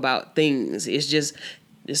talk about things. It's just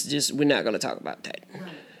we're not going to talk about that.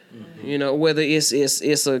 You know, whether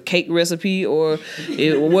it's a cake recipe or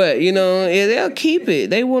what, you know, they'll keep it.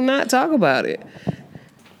 They will not talk about it.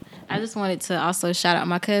 I just wanted to also shout out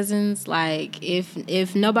my cousins. Like,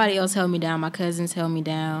 if nobody else held me down, my cousins held me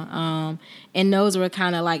down. And those were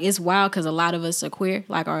kind of like, it's wild because a lot of us are queer,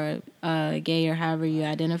 like, or gay, or however you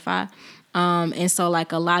identify. And so,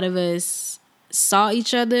 like, a lot of us saw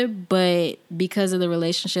each other, but because of the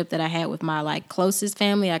relationship that I had with my, like, closest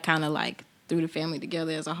family, I kind of, like, threw the family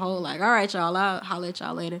together as a whole. Like, all right, y'all, I'll holler at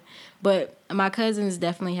y'all later. But my cousins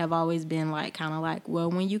definitely have always been, like, kind of like, well,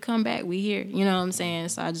 when you come back, we here. You know what I'm saying?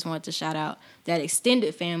 So I just wanted to shout out that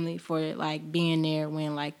extended family for, like, being there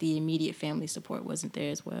when, like, the immediate family support wasn't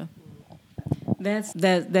there as well.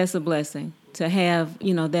 That's a blessing to have,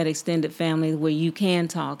 you know, that extended family where you can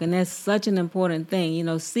talk. And that's such an important thing. You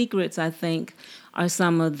know, secrets, I think, are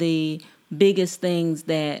some of the biggest things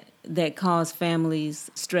that cause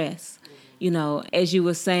families stress. You know, as you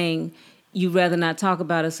were saying, you'd rather not talk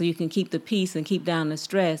about it so you can keep the peace and keep down the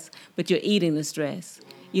stress, but you're eating the stress.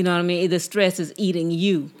 You know what I mean? The stress is eating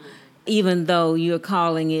you. Even though you're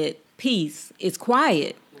calling it peace, it's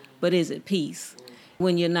quiet, but is it peace?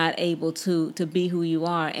 When you're not able to be who you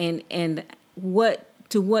are, and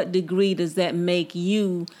to what degree does that make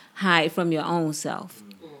you hide from your own self?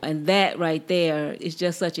 And that right there is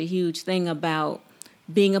just such a huge thing about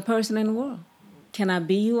being a person in the world. Can I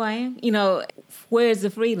be who I am? You know, where's the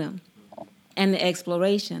freedom and the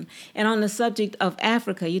exploration? And on the subject of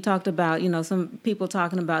Africa, you talked about, you know, some people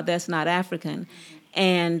talking about that's not African.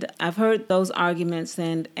 And I've heard those arguments,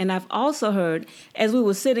 and I've also heard, as we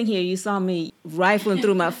were sitting here, you saw me rifling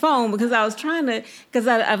through my phone because I was trying to, because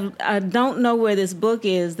I don't know where this book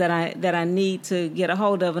is that I need to get a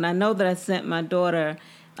hold of, and I know that I sent my daughter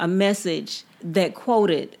a message that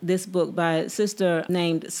quoted this book by a sister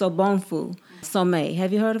named Sobonfu Some.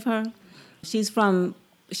 Have you heard of her? She's passed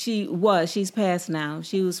now.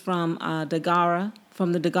 She was from Dagara,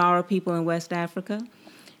 from the Dagara people in West Africa.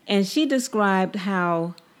 And she described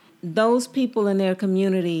how those people in their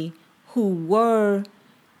community who were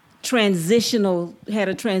had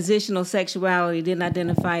a transitional sexuality, didn't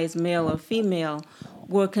identify as male or female,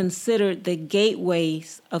 were considered the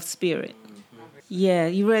gateways of spirit. Yeah,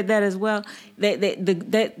 you read that as well?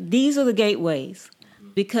 These are the gateways,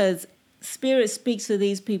 because spirit speaks to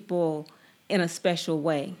these people in a special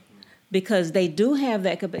way, because they do have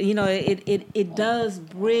that, you know, it does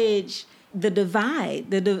bridge the divide,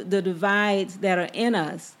 the divides that are in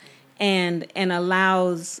us, and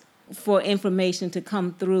allows for information to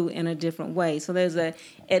come through in a different way. So there's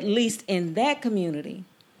at least in that community,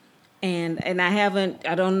 and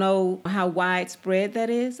I don't know how widespread that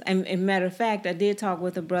is. And matter of fact, I did talk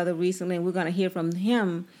with a brother recently, and we're going to hear from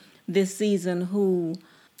him this season, who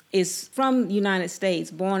is from the United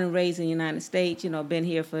States, born and raised in the United States, you know, been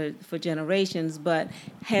here for generations, but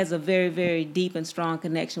has a very, very deep and strong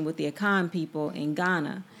connection with the Akan people in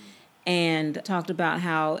Ghana, and talked about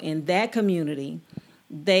how in that community,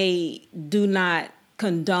 they do not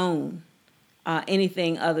condone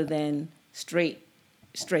anything other than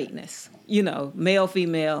straightness, you know, male,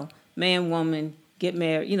 female, man, woman, get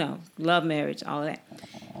married, you know, love marriage, all that.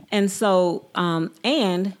 And so,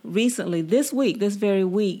 and recently, this very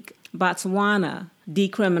week, Botswana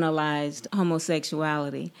decriminalized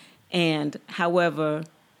homosexuality. And however,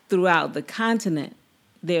 throughout the continent,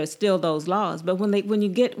 there are still those laws. But when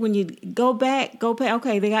you go back,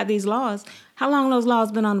 okay, they got these laws. How long those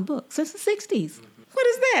laws been on the books? Since the 60s. What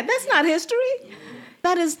is that? That's not history.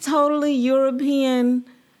 That is totally European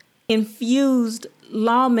infused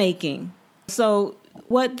lawmaking. So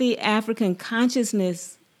what the African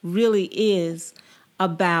consciousness really is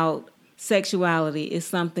about sexuality is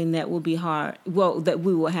something that will be hard, that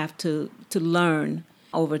we will have to learn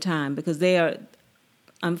over time, because they are,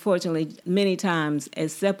 unfortunately, many times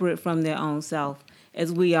as separate from their own self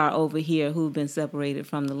as we are over here, who've been separated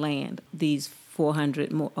from the land these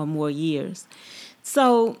 400 or more years.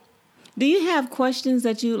 So do you have questions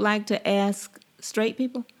that you'd like to ask straight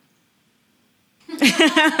people?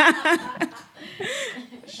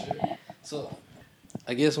 Sure. So,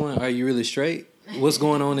 I guess are you really straight? What's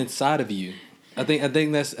going on inside of you? I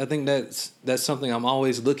think that's something I'm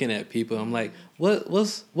always looking at people. I'm like,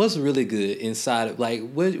 what's really good inside of, like,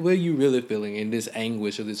 what are you really feeling in this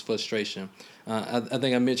anguish or this frustration? I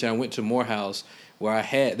think I mentioned I went to Morehouse where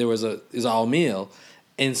it was all male,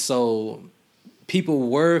 and so people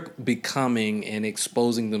were becoming and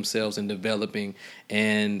exposing themselves and developing,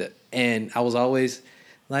 and I was always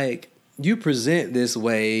like, you present this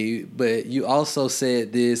way, but you also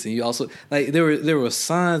said this, and you also, like, there were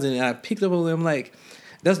signs, and I picked up on them, like,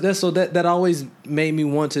 that always made me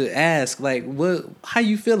want to ask, like, how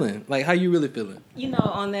you feeling? Like, how you really feeling? You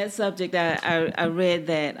know, on that subject, I read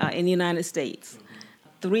that in the United States,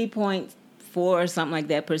 3.4 or something like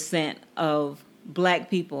that % of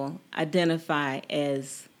Black people identify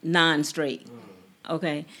as non-straight.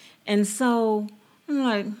 Okay, and so I'm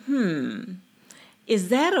like, is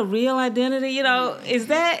that a real identity? You know, does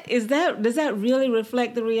that really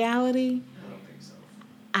reflect the reality? I don't think so.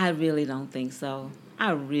 I really don't think so.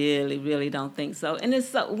 I really, really don't think so. And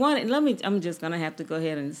it's I'm just gonna have to go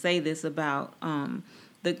ahead and say this about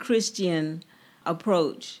the Christian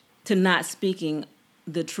approach to not speaking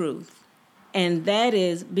the truth, and that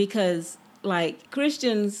is because, like,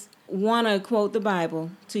 Christians want to quote the Bible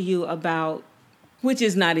to you about, which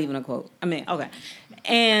is not even a quote. I mean, okay,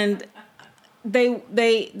 and they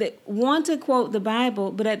want to quote the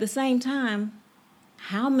Bible, but at the same time,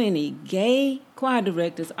 how many gay choir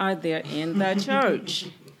directors are there in the church?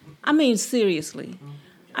 I mean, seriously.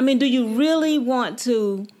 I mean, do you really want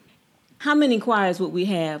to? How many choirs would we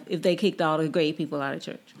have if they kicked all the gay people out of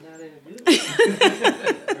church?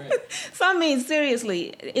 So, I mean,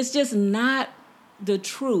 seriously, it's just not the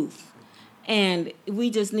truth. And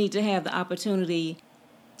we just need to have the opportunity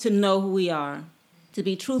to know who we are, to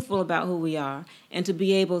be truthful about who we are, and to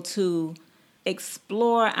be able to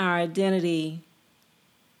explore our identity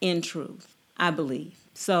in truth, I believe.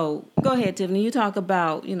 So go ahead, Tiffany. You talk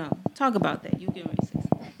about that. You get ready to say something.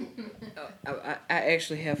 I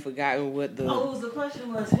actually have forgotten what the... Oh, the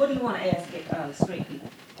question was, what do you want to ask straight people?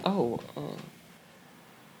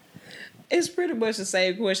 It's pretty much the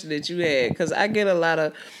same question that you had, because I get a lot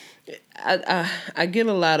of... I get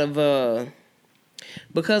a lot of...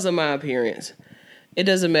 because of my appearance, it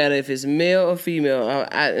doesn't matter if it's male or female.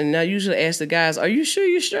 And I usually ask the guys, "Are you sure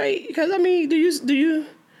you're straight?" Because, I mean, you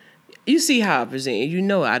see how I present? You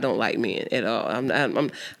know I don't like men at all.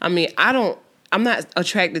 I'm not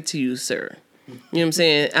attracted to you, sir. You know what I'm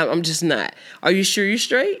saying? I'm just not. Are you sure you're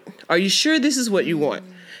straight? Are you sure this is what you want?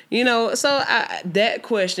 You know, so that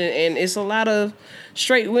question, and it's a lot of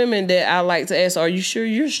straight women that I like to ask, "Are you sure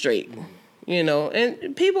you're straight?" You know,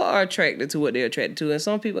 and people are attracted to what they're attracted to. And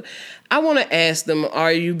some people, I want to ask them,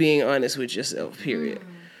 are you being honest with yourself, period?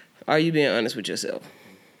 Are you being honest with yourself?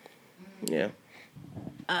 Yeah.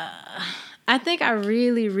 I think I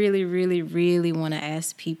really, really, really, really want to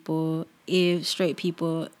ask people, straight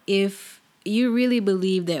people, if you really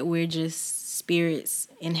believe that we're just spirits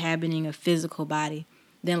inhabiting a physical body,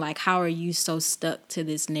 then, like, how are you so stuck to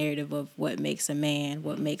this narrative of what makes a man,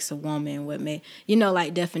 what makes a woman, like,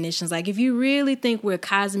 definitions? Like, if you really think we're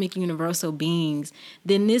cosmic universal beings,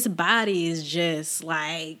 then this body is just,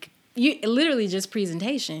 like, literally just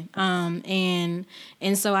presentation. And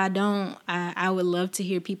so I would love to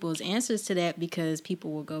hear people's answers to that, because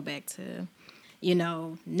people will go back to,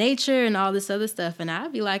 nature and all this other stuff. And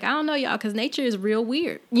I'd be like, I don't know, y'all, because nature is real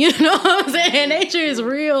weird. You know what I'm saying? Nature is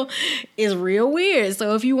real weird.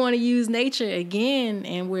 So if you want to use nature again,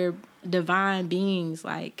 and we're divine beings,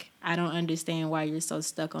 like, I don't understand why you're so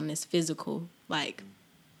stuck on this physical aspect,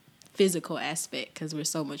 because we're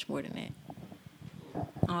so much more than that.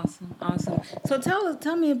 Awesome. So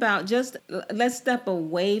tell me about, just let's step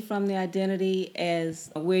away from the identity as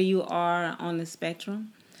where you are on the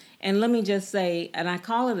spectrum. And let me just say, and I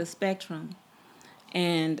call it a spectrum,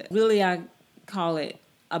 and really I call it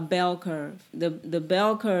a bell curve. The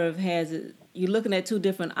bell curve has, you're looking at two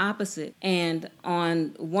different opposites, and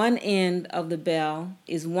on one end of the bell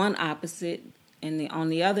is one opposite, and on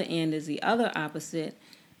the other end is the other opposite.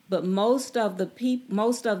 But most of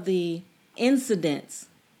the incidents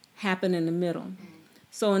happen in the middle.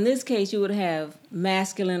 So in this case, you would have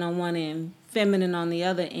masculine on one end, feminine on the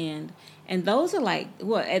other end, and those are like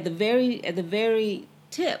at the very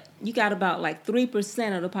tip, you got about like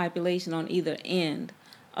 3% of the population on either end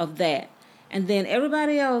of that, and then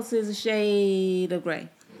everybody else is a shade of gray,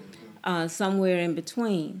 somewhere in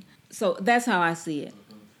between. So that's how I see it.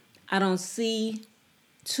 I don't see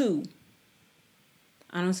two.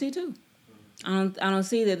 I don't see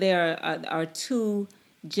that there are two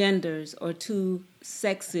genders or two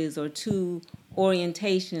sexes or two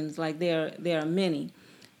orientations. Like there are many.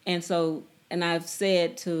 And so, and I've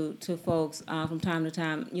said to folks from time to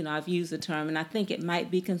time, I've used the term, and I think it might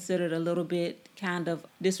be considered a little bit kind of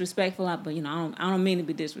disrespectful, but I don't mean to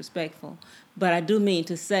be disrespectful, but I do mean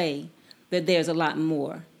to say that there's a lot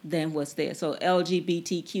more than what's there. So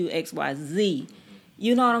LGBTQXYZ,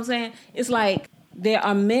 you know what I'm saying? It's like there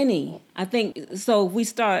are many. I think so. If we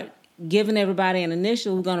start giving everybody an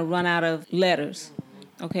initial, we're going to run out of letters.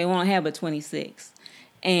 Okay, we won't have but 26,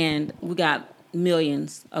 and we got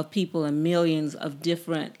millions of people and millions of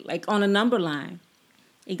different, like on a number line.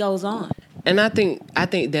 It goes on. And I think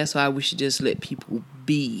that's why we should just let people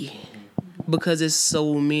be, because it's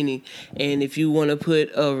so many. And if you want to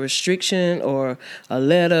put a restriction or a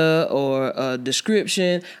letter or a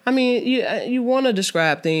description, I mean, you want to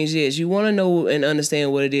describe things, yes. You want to know and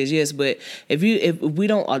understand what it is, yes. But if we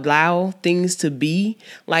don't allow things to be,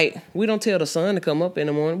 like we don't tell the sun to come up in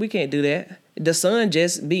the morning, we can't do that. The sun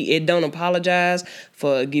just be. It don't apologize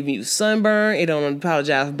for giving you sunburn. It don't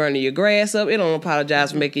apologize for burning your grass up. It don't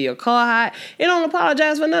apologize for making your car hot. It don't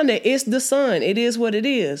apologize for none of that. It's the sun. It is what it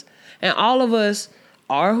is. And all of us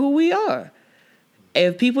are who we are.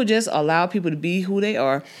 If people just allow people to be who they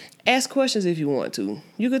are, ask questions if you want to.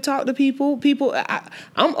 You could talk to people.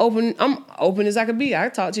 I'm open. I'm open as I could be. I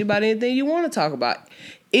can talk to you about anything you want to talk about.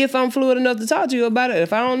 If I'm fluid enough to talk to you about it.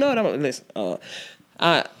 If I don't know it, I'm like, listen,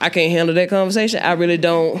 I can't handle that conversation. I really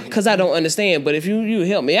don't, because I don't understand. But if you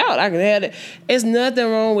help me out, I can have it. There's nothing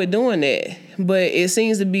wrong with doing that. But it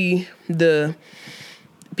seems to be the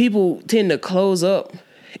people tend to close up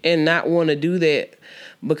and not want to do that,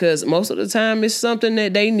 because most of the time it's something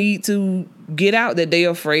that they need to get out, that they're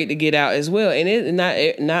afraid to get out as well. And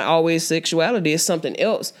it's not always sexuality. It's something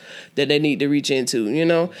else that they need to reach into,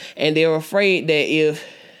 And they're afraid that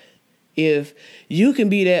if you can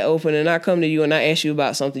be that open and I come to you and I ask you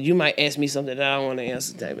about something, you might ask me something that I don't want to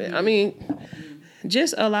answer. I mean,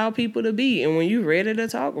 just allow people to be. And when you're ready to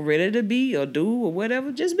talk, ready to be or do or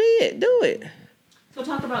whatever, just be it. Do it. So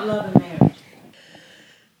talk about love and marriage.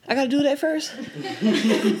 I got to do that first? Anybody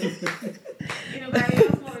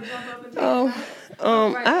else want to jump up and talk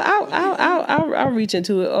about it? I'll reach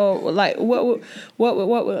into it. Like what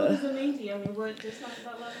does it mean to you? I mean, just talk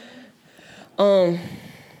about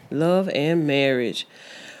love and marriage.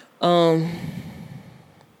 Love and marriage.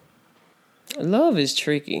 Love is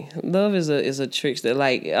tricky. Love is a trickster.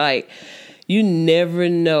 Like you never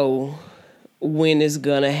know when it's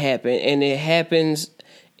gonna happen, and it happens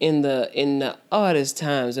in the oddest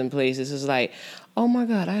times and places. It's like, oh my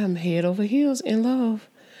God, I am head over heels in love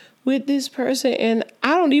with this person, and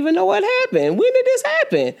I don't even know what happened. When did this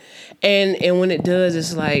happen? And when it does,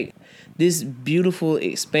 it's like this beautiful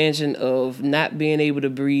expansion of not being able to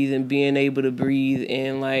breathe and being able to breathe,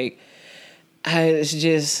 and like it's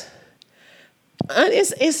just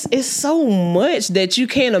it's so much that you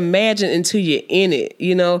can't imagine until you're in it.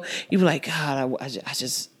 You're like, God, I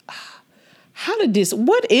just how did this?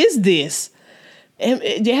 What is this?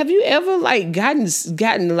 Have you ever like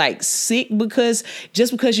gotten like sick because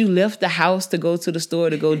you left the house to go to the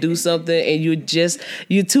store to go do something and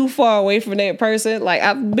you're too far away from that person? Like,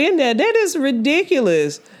 I've been there. That is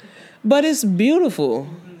ridiculous, but it's beautiful.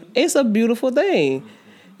 It's a beautiful thing.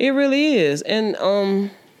 It really is. And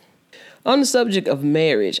on the subject of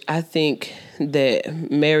marriage, I think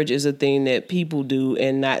that marriage is a thing that people do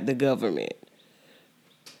and not the government.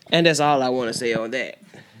 And that's all I want to say on that.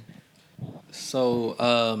 So,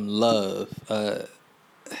 love.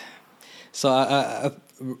 So I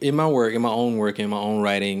in my own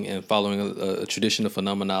writing, and following a tradition of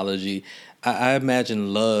phenomenology, I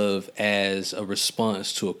imagine love as a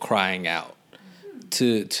response to a crying out,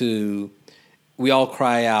 to we all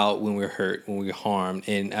cry out when we're hurt, when we're harmed.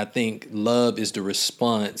 And I think love is the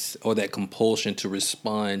response or that compulsion to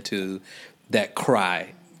respond to that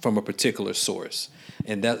cry from a particular source.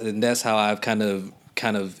 And that's how I've kind of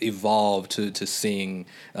evolved to seeing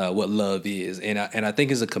what love is. And I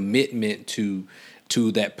think it's a commitment to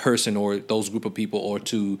that person or those group of people or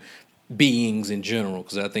to beings in general,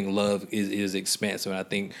 because I think love is expansive, and I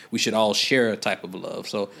think we should all share a type of love.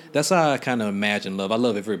 So that's how I kind of imagine love. I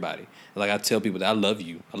love everybody. Like I tell people that I love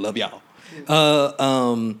you. I love y'all.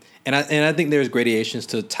 And I think there's gradations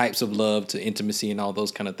to types of love, to intimacy and all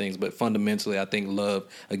those kind of things. But fundamentally, I think love,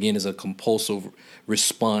 again, is a compulsive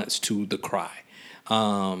response to the cry.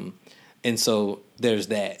 And so there's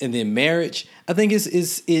that. And then marriage, I think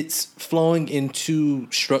it's flowing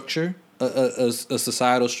into structure. A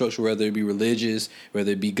societal structure, whether it be religious,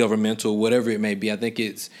 whether it be governmental, whatever it may be. I think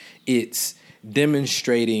it's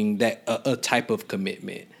demonstrating that a type of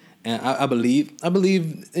commitment, and I believe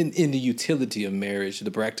in the utility of marriage,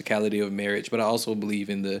 the practicality of marriage, but I also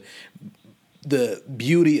believe in the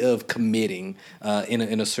beauty of committing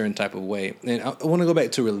in a certain type of way. And I want to go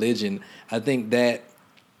back to religion. I think that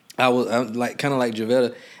I'm like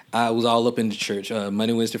Javetta. I was all up in the church,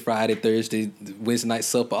 Monday, Wednesday, Friday, Thursday, Wednesday night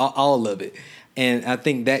supper, all of it. And I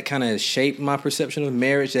think that kind of shaped my perception of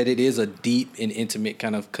marriage, that it is a deep and intimate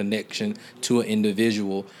kind of connection to an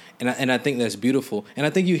individual. And I think that's beautiful. And I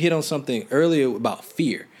think you hit on something earlier about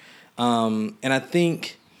fear. And I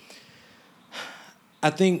think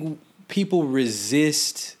people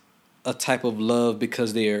resist a type of love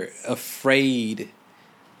because they're afraid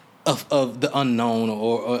of the unknown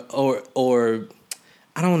or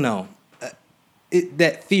I don't know.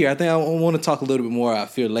 That fear, I think I want to talk a little bit more about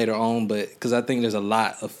fear later on, but because I think there's a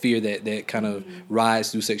lot of fear that kind of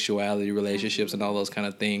rides through sexuality, relationships, and all those kind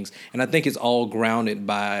of things. And I think it's all grounded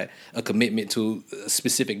by a commitment to a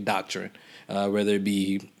specific doctrine, whether it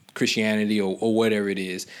be Christianity or whatever it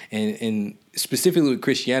is. And specifically with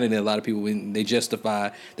Christianity, a lot of people, when they justify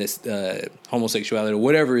that homosexuality or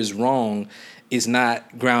whatever is wrong, is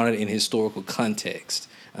not grounded in historical context.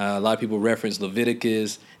 A lot of people reference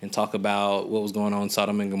Leviticus and talk about what was going on in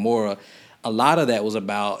Sodom and Gomorrah. A lot of that was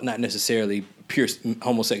about not necessarily pure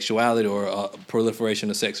homosexuality or proliferation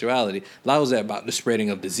of sexuality. A lot was about the spreading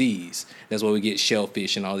of disease. That's why we get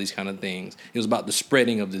shellfish and all these kind of things. It was about the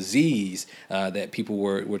spreading of disease that people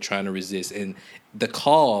were trying to resist. And the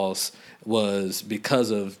cause was because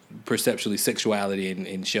of perceptually sexuality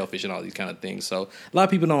and shellfish and all these kind of things. So a lot of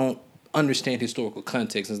people don't understand historical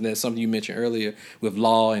context, and that's something you mentioned earlier with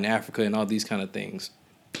law in Africa and all these kind of things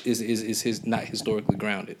is not historically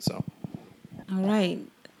grounded. So, all right,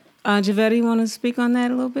 Javetta, you want to speak on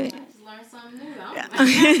that a little bit? Learn something new.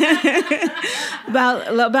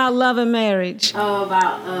 about love and marriage.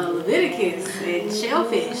 About Leviticus and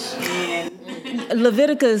shellfish and.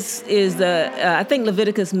 Leviticus is I think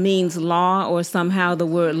Leviticus means law, or somehow the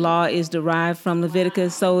word law is derived from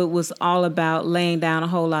Leviticus. So it was all about laying down a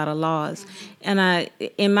whole lot of laws. And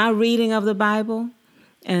in my reading of the Bible,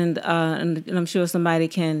 and I'm sure somebody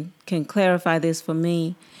can clarify this for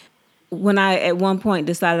me, when I at one point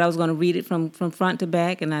decided I was going to read it from front to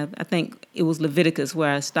back, and I think it was Leviticus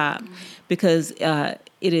where I stopped, because it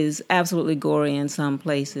is absolutely gory in some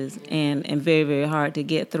places and very, very hard to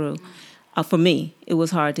get through. For me, it was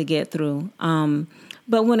hard to get through.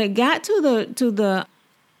 But when it got to the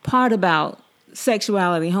part about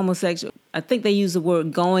sexuality, homosexual, I think they use the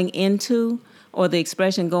word going into, or the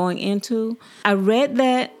expression going into. I read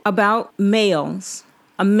that about males,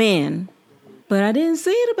 men, but I didn't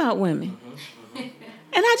see it about women. And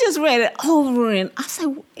I just read it over, and I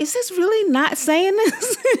said, is this really not saying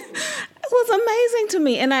this? It was amazing to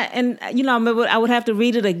me. And I remember I would have to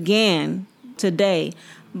read it again today.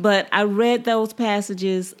 But I read those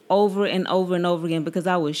passages over and over and over again because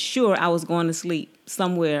I was sure I was going to sleep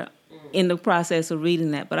somewhere in the process of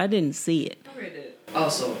reading that, but I didn't see it. I read it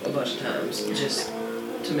also a bunch of times just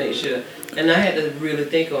to make sure. And I had to really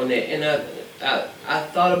think on that. And I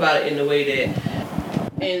thought about it in the way that,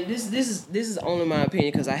 and this is only my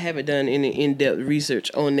opinion because I haven't done any in-depth research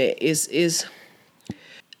on that. Is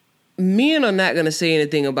men are not going to say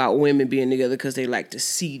anything about women being together because they like to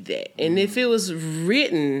see that. And if it was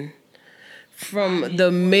written from the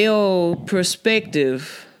male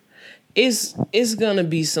perspective, it's going to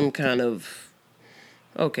be some kind of,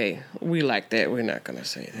 okay, we like that. We're not going to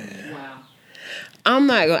say that. Wow. I'm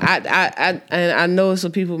not going to, I know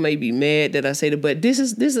some people may be mad that I say that, but this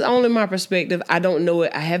is only my perspective. I don't know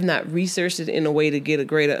it. I have not researched it in a way to get a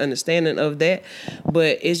greater understanding of that.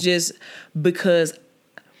 But it's just because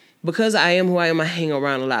I am who I am, I hang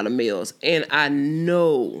around a lot of males, and I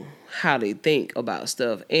know how they think about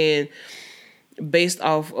stuff. And based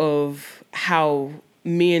off of how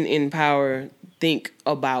men in power think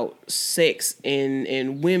about sex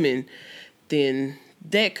and women, then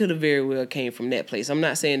that could have very well came from that place. I'm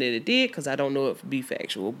not saying that it did because I don't know it to be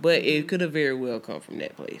factual, but it could have very well come from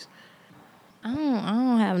that place. I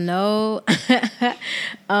don't have no.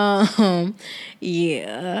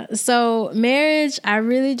 Yeah. So marriage, I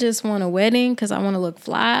really just want a wedding because I want to look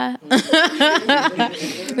fly.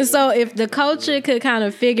 So if the culture could kind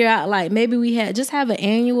of figure out, like, maybe we have an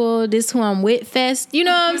annual "This Who I'm With" fest. You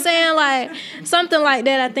know what I'm saying? Like something like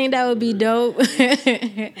that. I think that would be dope.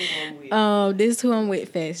 This Who I'm With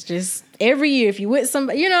fest. Just every year, if you with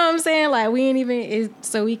somebody, you know what I'm saying? Like we ain't even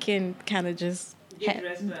so we can kind of just.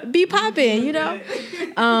 Be popping, you know?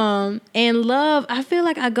 And love, I feel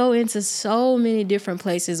like I go into so many different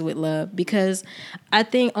places with love because I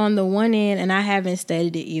think on the one end, and I haven't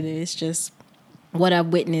studied it either, it's just what I've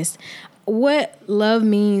witnessed. What love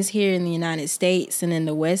means here in the United States and in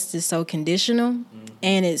the West is so conditional,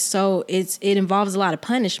 and it involves a lot of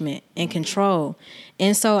punishment and control.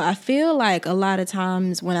 And so I feel like a lot of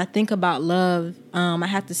times when I think about love, I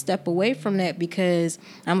have to step away from that because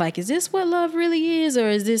I'm like, is this what love really is, or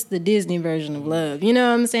is this the Disney version of love? You know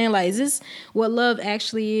what I'm saying? Like, is this what love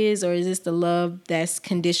actually is, or is this the love that's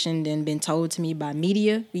conditioned and been told to me by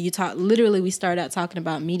media? We started out talking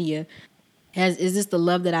about media. Is this the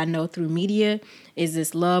love that I know through media? Is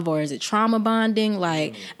this love, or is it trauma bonding?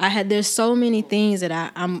 Like there's so many things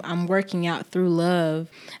that I'm working out through love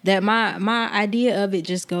that my idea of it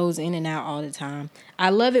just goes in and out all the time. I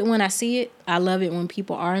love it when I see it. I love it when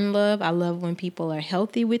people are in love. I love when people are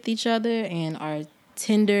healthy with each other and are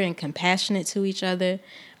tender and compassionate to each other.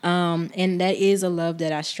 And that is a love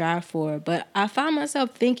that I strive for. But I find myself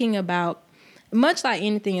thinking about, much like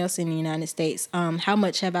anything else in the United States, how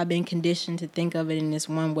much have I been conditioned to think of it in this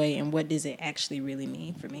one way, and what does it actually really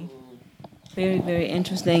mean for me? Very, very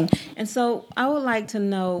interesting. And so I would like to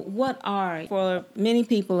know, what are, for many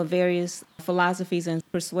people of various philosophies and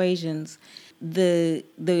persuasions, the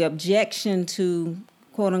objection to,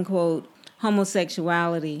 quote unquote,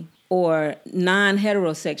 homosexuality or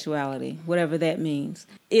non-heterosexuality, whatever that means,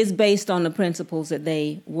 is based on the principles that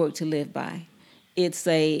they work to live by. It's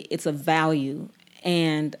a value,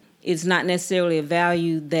 and it's not necessarily a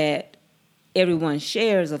value that everyone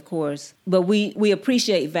shares, of course, but we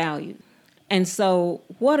appreciate value. And so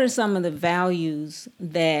what are some of the values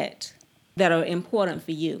that are important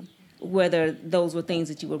for you, whether those were things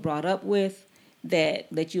that you were brought up with,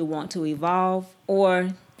 that you want to evolve, or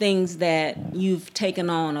things that you've taken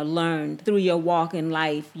on or learned through your walk in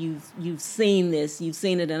life? You've seen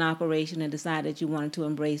it in operation and decided you wanted to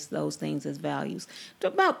embrace those things as values.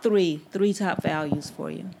 About three top values for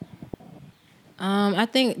you. I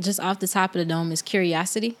think just off the top of the dome is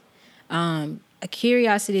curiosity.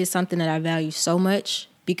 Curiosity is something that I value so much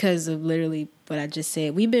because of literally what I just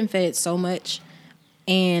said. We've been fed so much,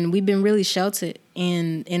 and we've been really sheltered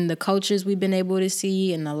in the cultures we've been able to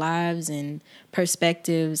see, in the lives and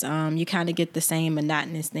perspectives. You kind of get the same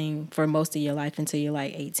monotonous thing for most of your life until you're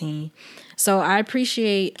like 18. So I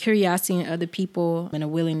appreciate curiosity in other people and a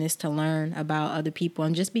willingness to learn about other people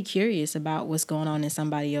and just be curious about what's going on in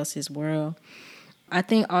somebody else's world. I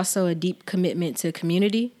think also a deep commitment to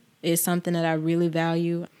community is something that I really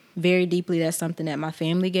value very deeply. That's something that my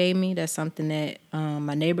family gave me. That's something that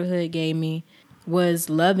my neighborhood gave me, was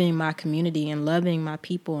loving my community and loving my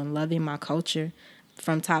people and loving my culture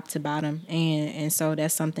from top to bottom. And so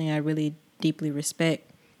that's something I really deeply respect.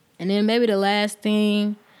 And then maybe the last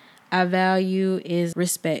thing I value is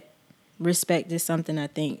respect. Respect is something I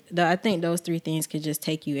think those three things could just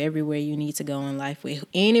take you everywhere you need to go in life with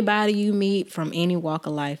anybody you meet from any walk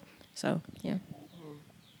of life. So, yeah.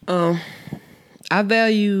 I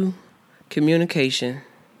value communication.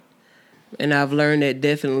 And I've learned that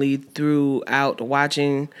definitely throughout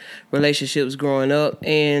watching relationships growing up,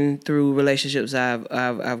 and through relationships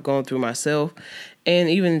I've gone through myself, and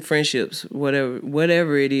even friendships,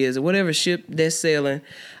 whatever it is, whatever ship that's sailing,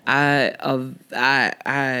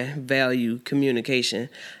 I value communication.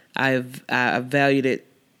 I value that.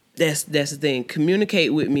 That's the thing.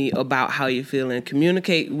 Communicate with me about how you're feeling.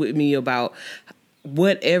 Communicate with me about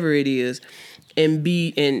whatever it is, and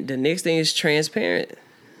the next thing is transparent.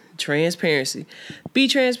 Transparency. Be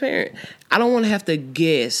transparent. I don't want to have to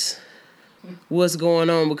guess what's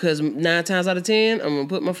going on, because 9 times out of 10, I'm going to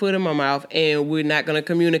put my foot in my mouth and we're not going to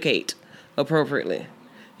communicate appropriately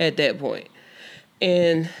at that point.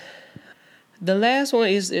 And the last one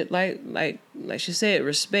is, like she said,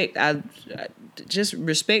 respect. just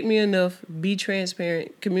respect me enough, be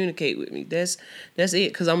transparent, communicate with me. That's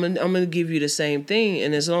it. Cause I'm gonna give you the same thing.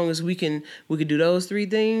 And as long as we can do those three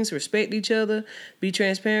things: respect each other, be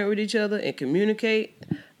transparent with each other, and communicate.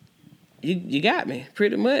 You got me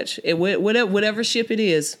pretty much. And whatever ship it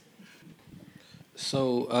is.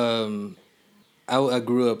 So I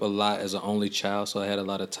grew up a lot as an only child, so I had a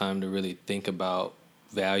lot of time to really think about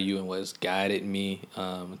value and what's guided me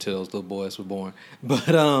until those little boys were born.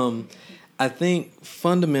 But I think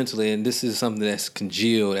fundamentally, and this is something that's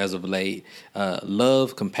congealed as of late,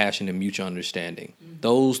 love, compassion, and mutual understanding.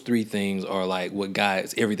 Those three things are like what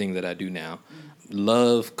guides everything that I do now.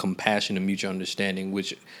 Love, compassion, and mutual understanding,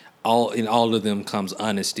 which in all of them comes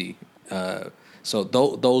honesty. So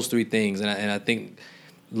those three things, and I think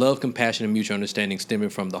love, compassion, and mutual understanding stemming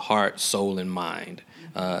from the heart, soul, and mind,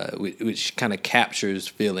 which kind of captures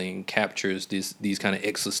feeling, captures these kind of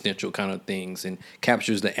existential kind of things, and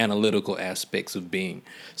captures the analytical aspects of being.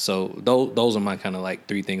 So those are my kind of like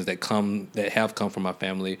three things that have come from my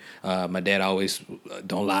family. My dad always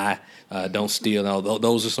don't lie, don't steal.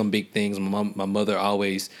 Those are some big things. My mother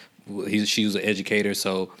always, she was an educator,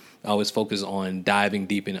 so I always focus on diving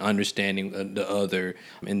deep and understanding the other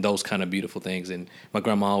and those kind of beautiful things. And my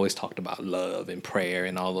grandma always talked about love and prayer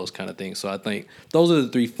and all those kind of things. So I think those are the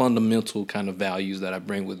three fundamental kind of values that I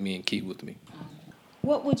bring with me and keep with me.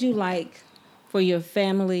 What would you like for your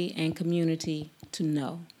family and community to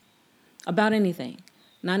know about anything?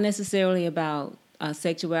 Not necessarily about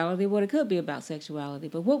sexuality, what it could be about sexuality,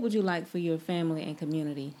 but what would you like for your family and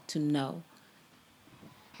community to know?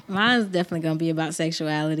 Mine's definitely gonna be about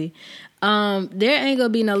sexuality. There ain't gonna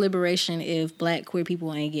be no liberation if Black queer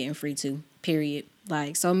people ain't getting free too. Period.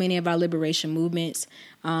 Like, so many of our liberation movements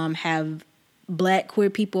have Black queer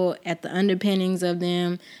people at the underpinnings of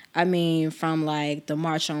them. I mean, from like the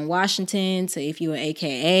March on Washington to If You Were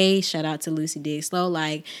AKA, shout out to Lucy Diggs Slow,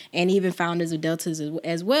 like, and even founders of Deltas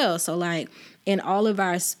as well. So like, in all of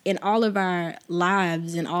our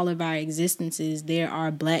lives, in all of our existences, there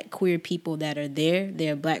are Black queer people that are there.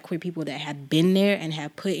 There are Black queer people that have been there and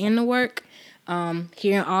have put in the work.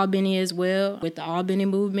 Here in Albany as well, with the Albany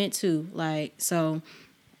movement too. Like, so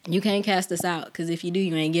you can't cast us out, because if you do,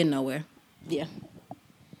 you ain't getting nowhere. Yeah.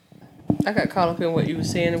 I got caught up in what you were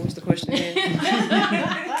saying. And what's the question again?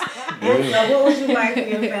 What would you like for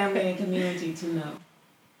your family and community to know?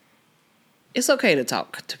 It's okay to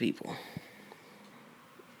talk to people.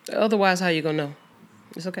 Otherwise, how you gonna know?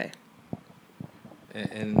 It's okay.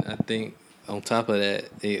 And I think on top of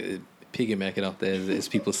that, piggybacking off that, as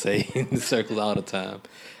people say in circles all the time,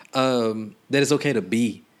 that it's okay to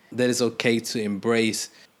be. That it's okay to embrace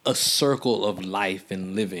a circle of life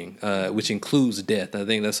and living, which includes death. I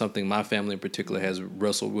think that's something my family in particular has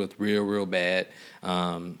wrestled with real bad,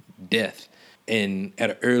 death. And at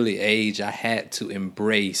an early age, I had to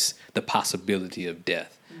embrace the possibility of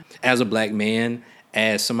death. As a Black man,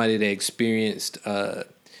 as somebody that experienced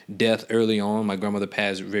death early on, my grandmother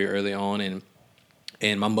passed very early on,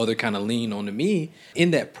 and my mother kind of leaned on to me in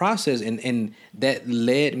that process, and that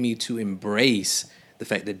led me to embrace the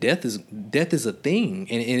fact that death is a thing,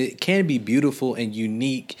 and it can be beautiful and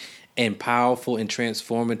unique and powerful and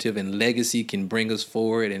transformative, and legacy can bring us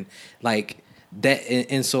forward, and like that.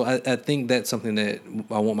 And so I think that's something that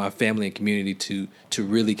I want my family and community to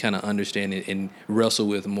really kind of understand and wrestle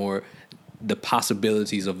with more, the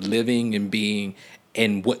possibilities of living and being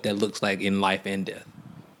and what that looks like in life and death.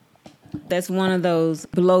 That's one of those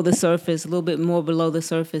below the surface, a little bit more below the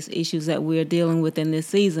surface issues that we're dealing with in this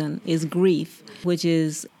season is grief, which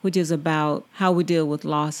is about how we deal with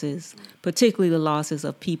losses, particularly the losses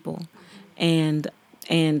of people and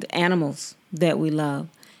animals that we love,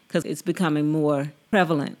 because it's becoming more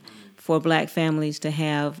prevalent for Black families to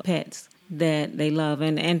have pets that they love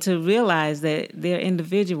and to realize that they're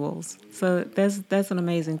individuals. So that's an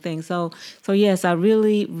amazing thing. So yes, I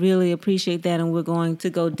really appreciate that, and we're going to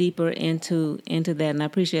go deeper into that. And I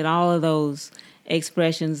appreciate all of those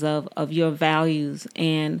expressions of your values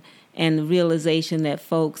and the realization that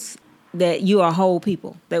folks, that you are whole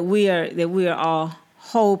people, that we are all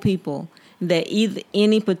whole people, that either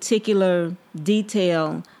any particular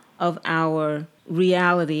detail of our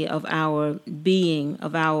reality, of our being,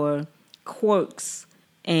 of our quirks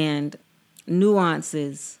and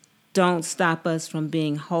nuances don't stop us from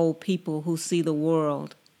being whole people who see the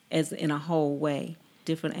world as in a whole way,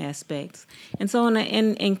 different aspects. And so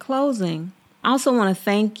in closing, I also want to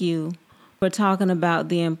thank you for talking about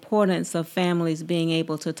the importance of families being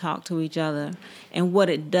able to talk to each other and what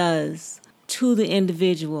it does to the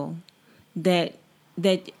individual that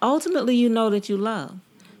ultimately you know that you love.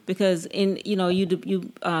 because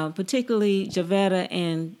you particularly Javetta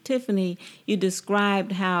and Tiffany, you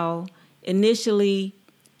described how initially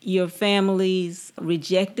your families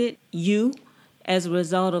rejected you as a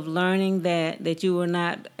result of learning that you were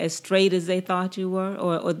not as straight as they thought you were,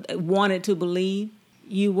 or wanted to believe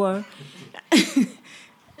you were.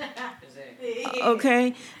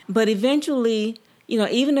 Okay, but eventually,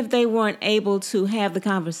 even if they weren't able to have the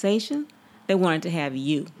conversation, they wanted to have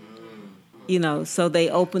you. So they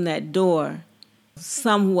opened that door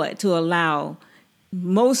somewhat to allow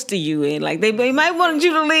most of you in. Like they might want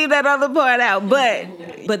you to leave that other part out,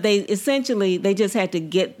 but they essentially they just had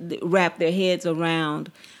to wrap their heads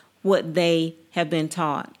around what they have been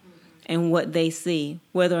taught and what they see,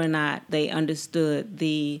 whether or not they understood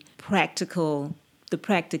the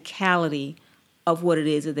practicality of what it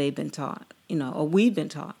is that they've been taught, or we've been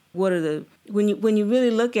taught. When you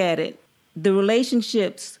really look at it, the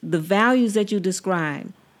relationships, the values that you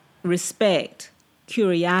describe, respect,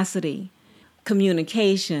 curiosity,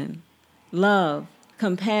 communication, love,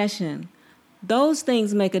 compassion, those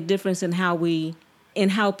things make a difference in how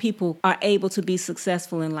people are able to be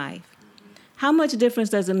successful in life. How much difference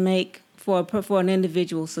does it make for an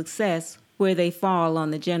individual's success where they fall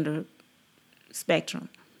on the gender spectrum?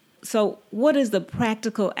 So what is the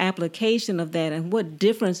practical application of that, and what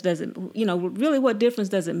difference does it, what difference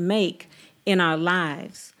does it make in our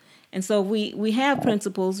lives? And so we have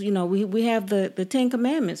principles, we have the 10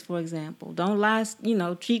 Commandments, for example. Don't lie,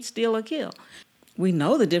 cheat, steal, or kill. We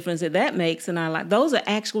know the difference that makes in our life. Those are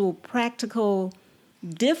actual practical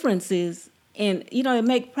differences, and, it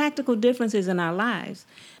make practical differences in our lives.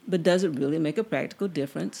 But does it really make a practical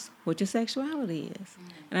difference what your sexuality is?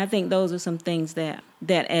 And I think those are some things that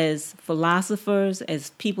as philosophers, as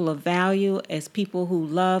people of value, as people who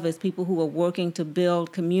love, as people who are working to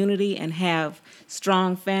build community and have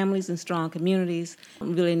strong families and strong communities, we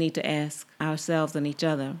really need to ask ourselves and each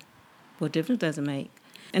other, what difference does it make?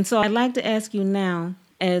 And so I'd like to ask you now,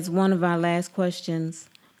 as one of our last questions,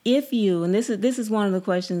 if you, and this is one of the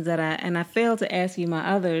questions that I failed to ask you my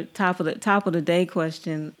other top of the day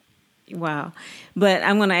question. Wow. But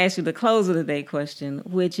I'm going to ask you the close of the day question,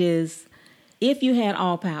 which is, if you had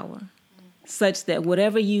all power, such that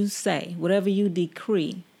whatever you say, whatever you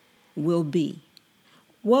decree will be,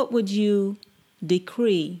 what would you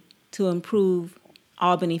decree to improve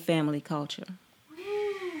Albany family culture?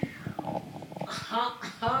 I'm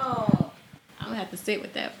going to have to sit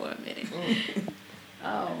with that for a minute.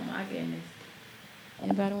 Oh, my goodness.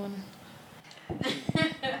 Anybody want to?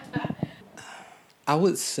 I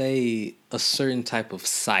would say a certain type of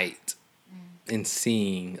sight and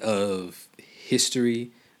seeing of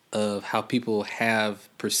history, of how people have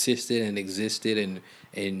persisted and existed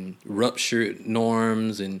and ruptured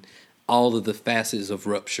norms and all of the facets of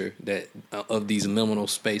rupture that of these liminal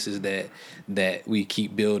spaces that we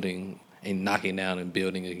keep building and knocking down and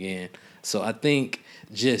building again. So I think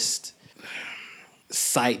just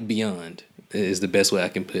sight beyond is the best way I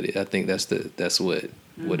can put it. I think that's what it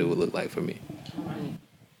would look like for me.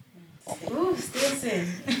 Ooh, still sin.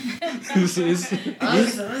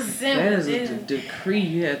 That is a decree.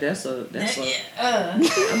 Yeah, that's a. I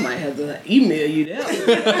might have to email you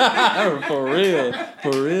that. For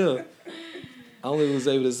real. I only was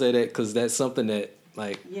able to say that because that's something that,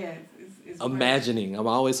 like, it's imagining. I'm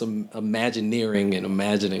always imagineering and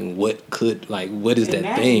imagining what is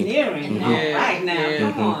that thing. Imagineering. Mm-hmm. Yeah, right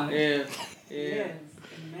now, come on. Yeah. Yes,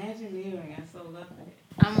 imagineering. I so love it.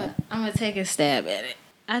 I'm gonna take a stab at it.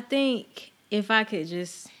 I think if I could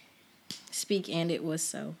just speak and it was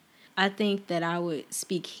so, I think that I would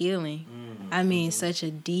speak healing. I mean, such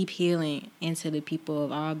a deep healing into the people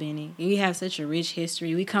of Albany. We have such a rich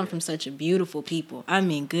history. We come from such a beautiful people. I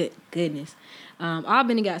mean, goodness.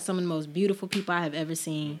 Albany got some of the most beautiful people I have ever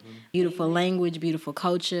seen. Beautiful language, beautiful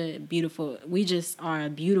culture, beautiful. We just are a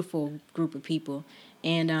beautiful group of people.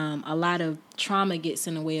 And a lot of trauma gets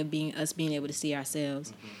in the way of being able to see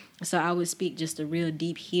ourselves. So I would speak just a real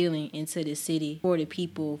deep healing into the city for the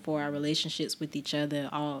people, for our relationships with each other,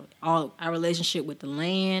 all our relationship with the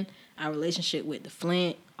land, our relationship with the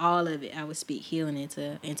Flint, all of it. I would speak healing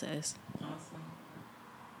into us. Awesome.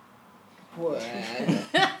 Boy.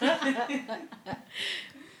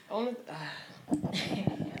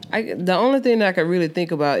 The only thing that I can really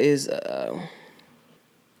think about is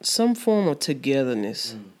some form of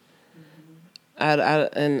togetherness. I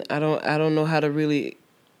don't know how to really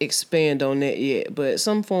expand on that yet, but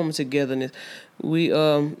some form of togetherness. We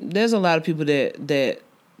there's a lot of people that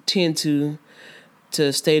tend to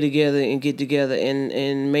stay together and get together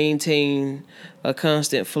and maintain a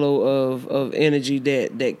constant flow of energy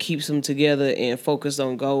that keeps them together and focused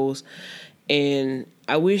on goals. And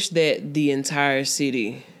I wish that the entire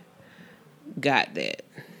city got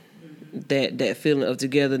that feeling of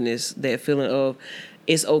togetherness, that feeling of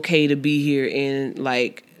it's okay to be here and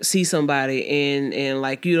like see somebody and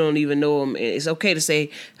like you don't even know them, and it's okay to say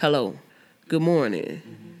hello, good morning.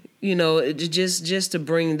 You know, just to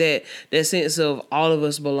bring that sense of all of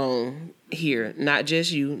us belong here, not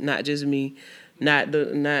just you, not just me, not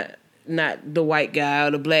the white guy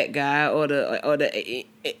or the black guy or the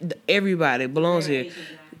everybody belongs here.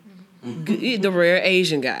 The rare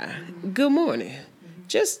Asian guy. Good morning.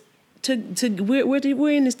 Just we're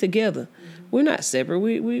in this together. We're not separate.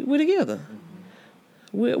 We're together.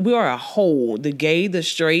 We are a whole. The gay, the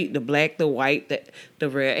straight, the black, the white, the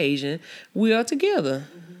rare Asian. We are together.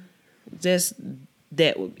 Just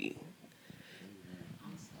that would be.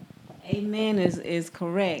 Amen is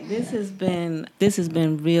correct. This has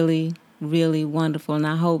been really, really wonderful, and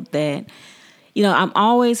I hope that, I'm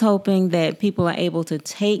always hoping that people are able to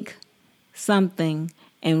take something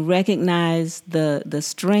and recognize the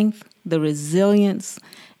strength, the resilience,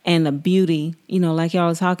 and the beauty, like y'all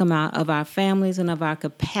was talking about, of our families and of our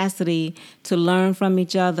capacity to learn from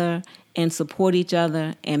each other and support each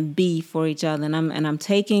other and be for each other. And I'm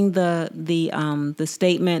taking the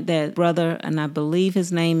statement that brother, and I believe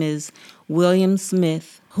his name is William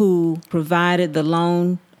Smith, who provided the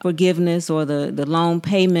loan forgiveness or the loan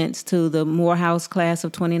payments to the Morehouse class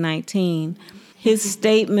of 2019. His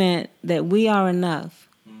statement that we are enough.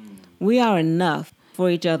 We are enough for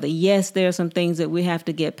each other. Yes, there are some things that we have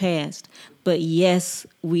to get past, but yes,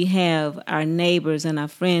 we have our neighbors and our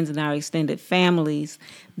friends and our extended families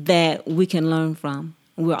that we can learn from.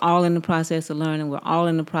 We're all in the process of learning. We're all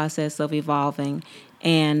in the process of evolving,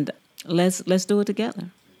 and let's do it together.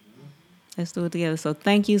 Let's do it together. So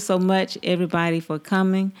thank you so much, everybody, for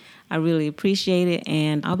coming. I really appreciate it,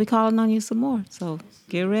 and I'll be calling on you some more. So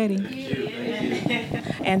get ready.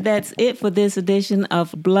 And that's it for this edition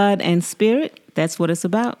of Blood and Spirit. That's what it's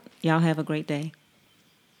about. Y'all have a great day.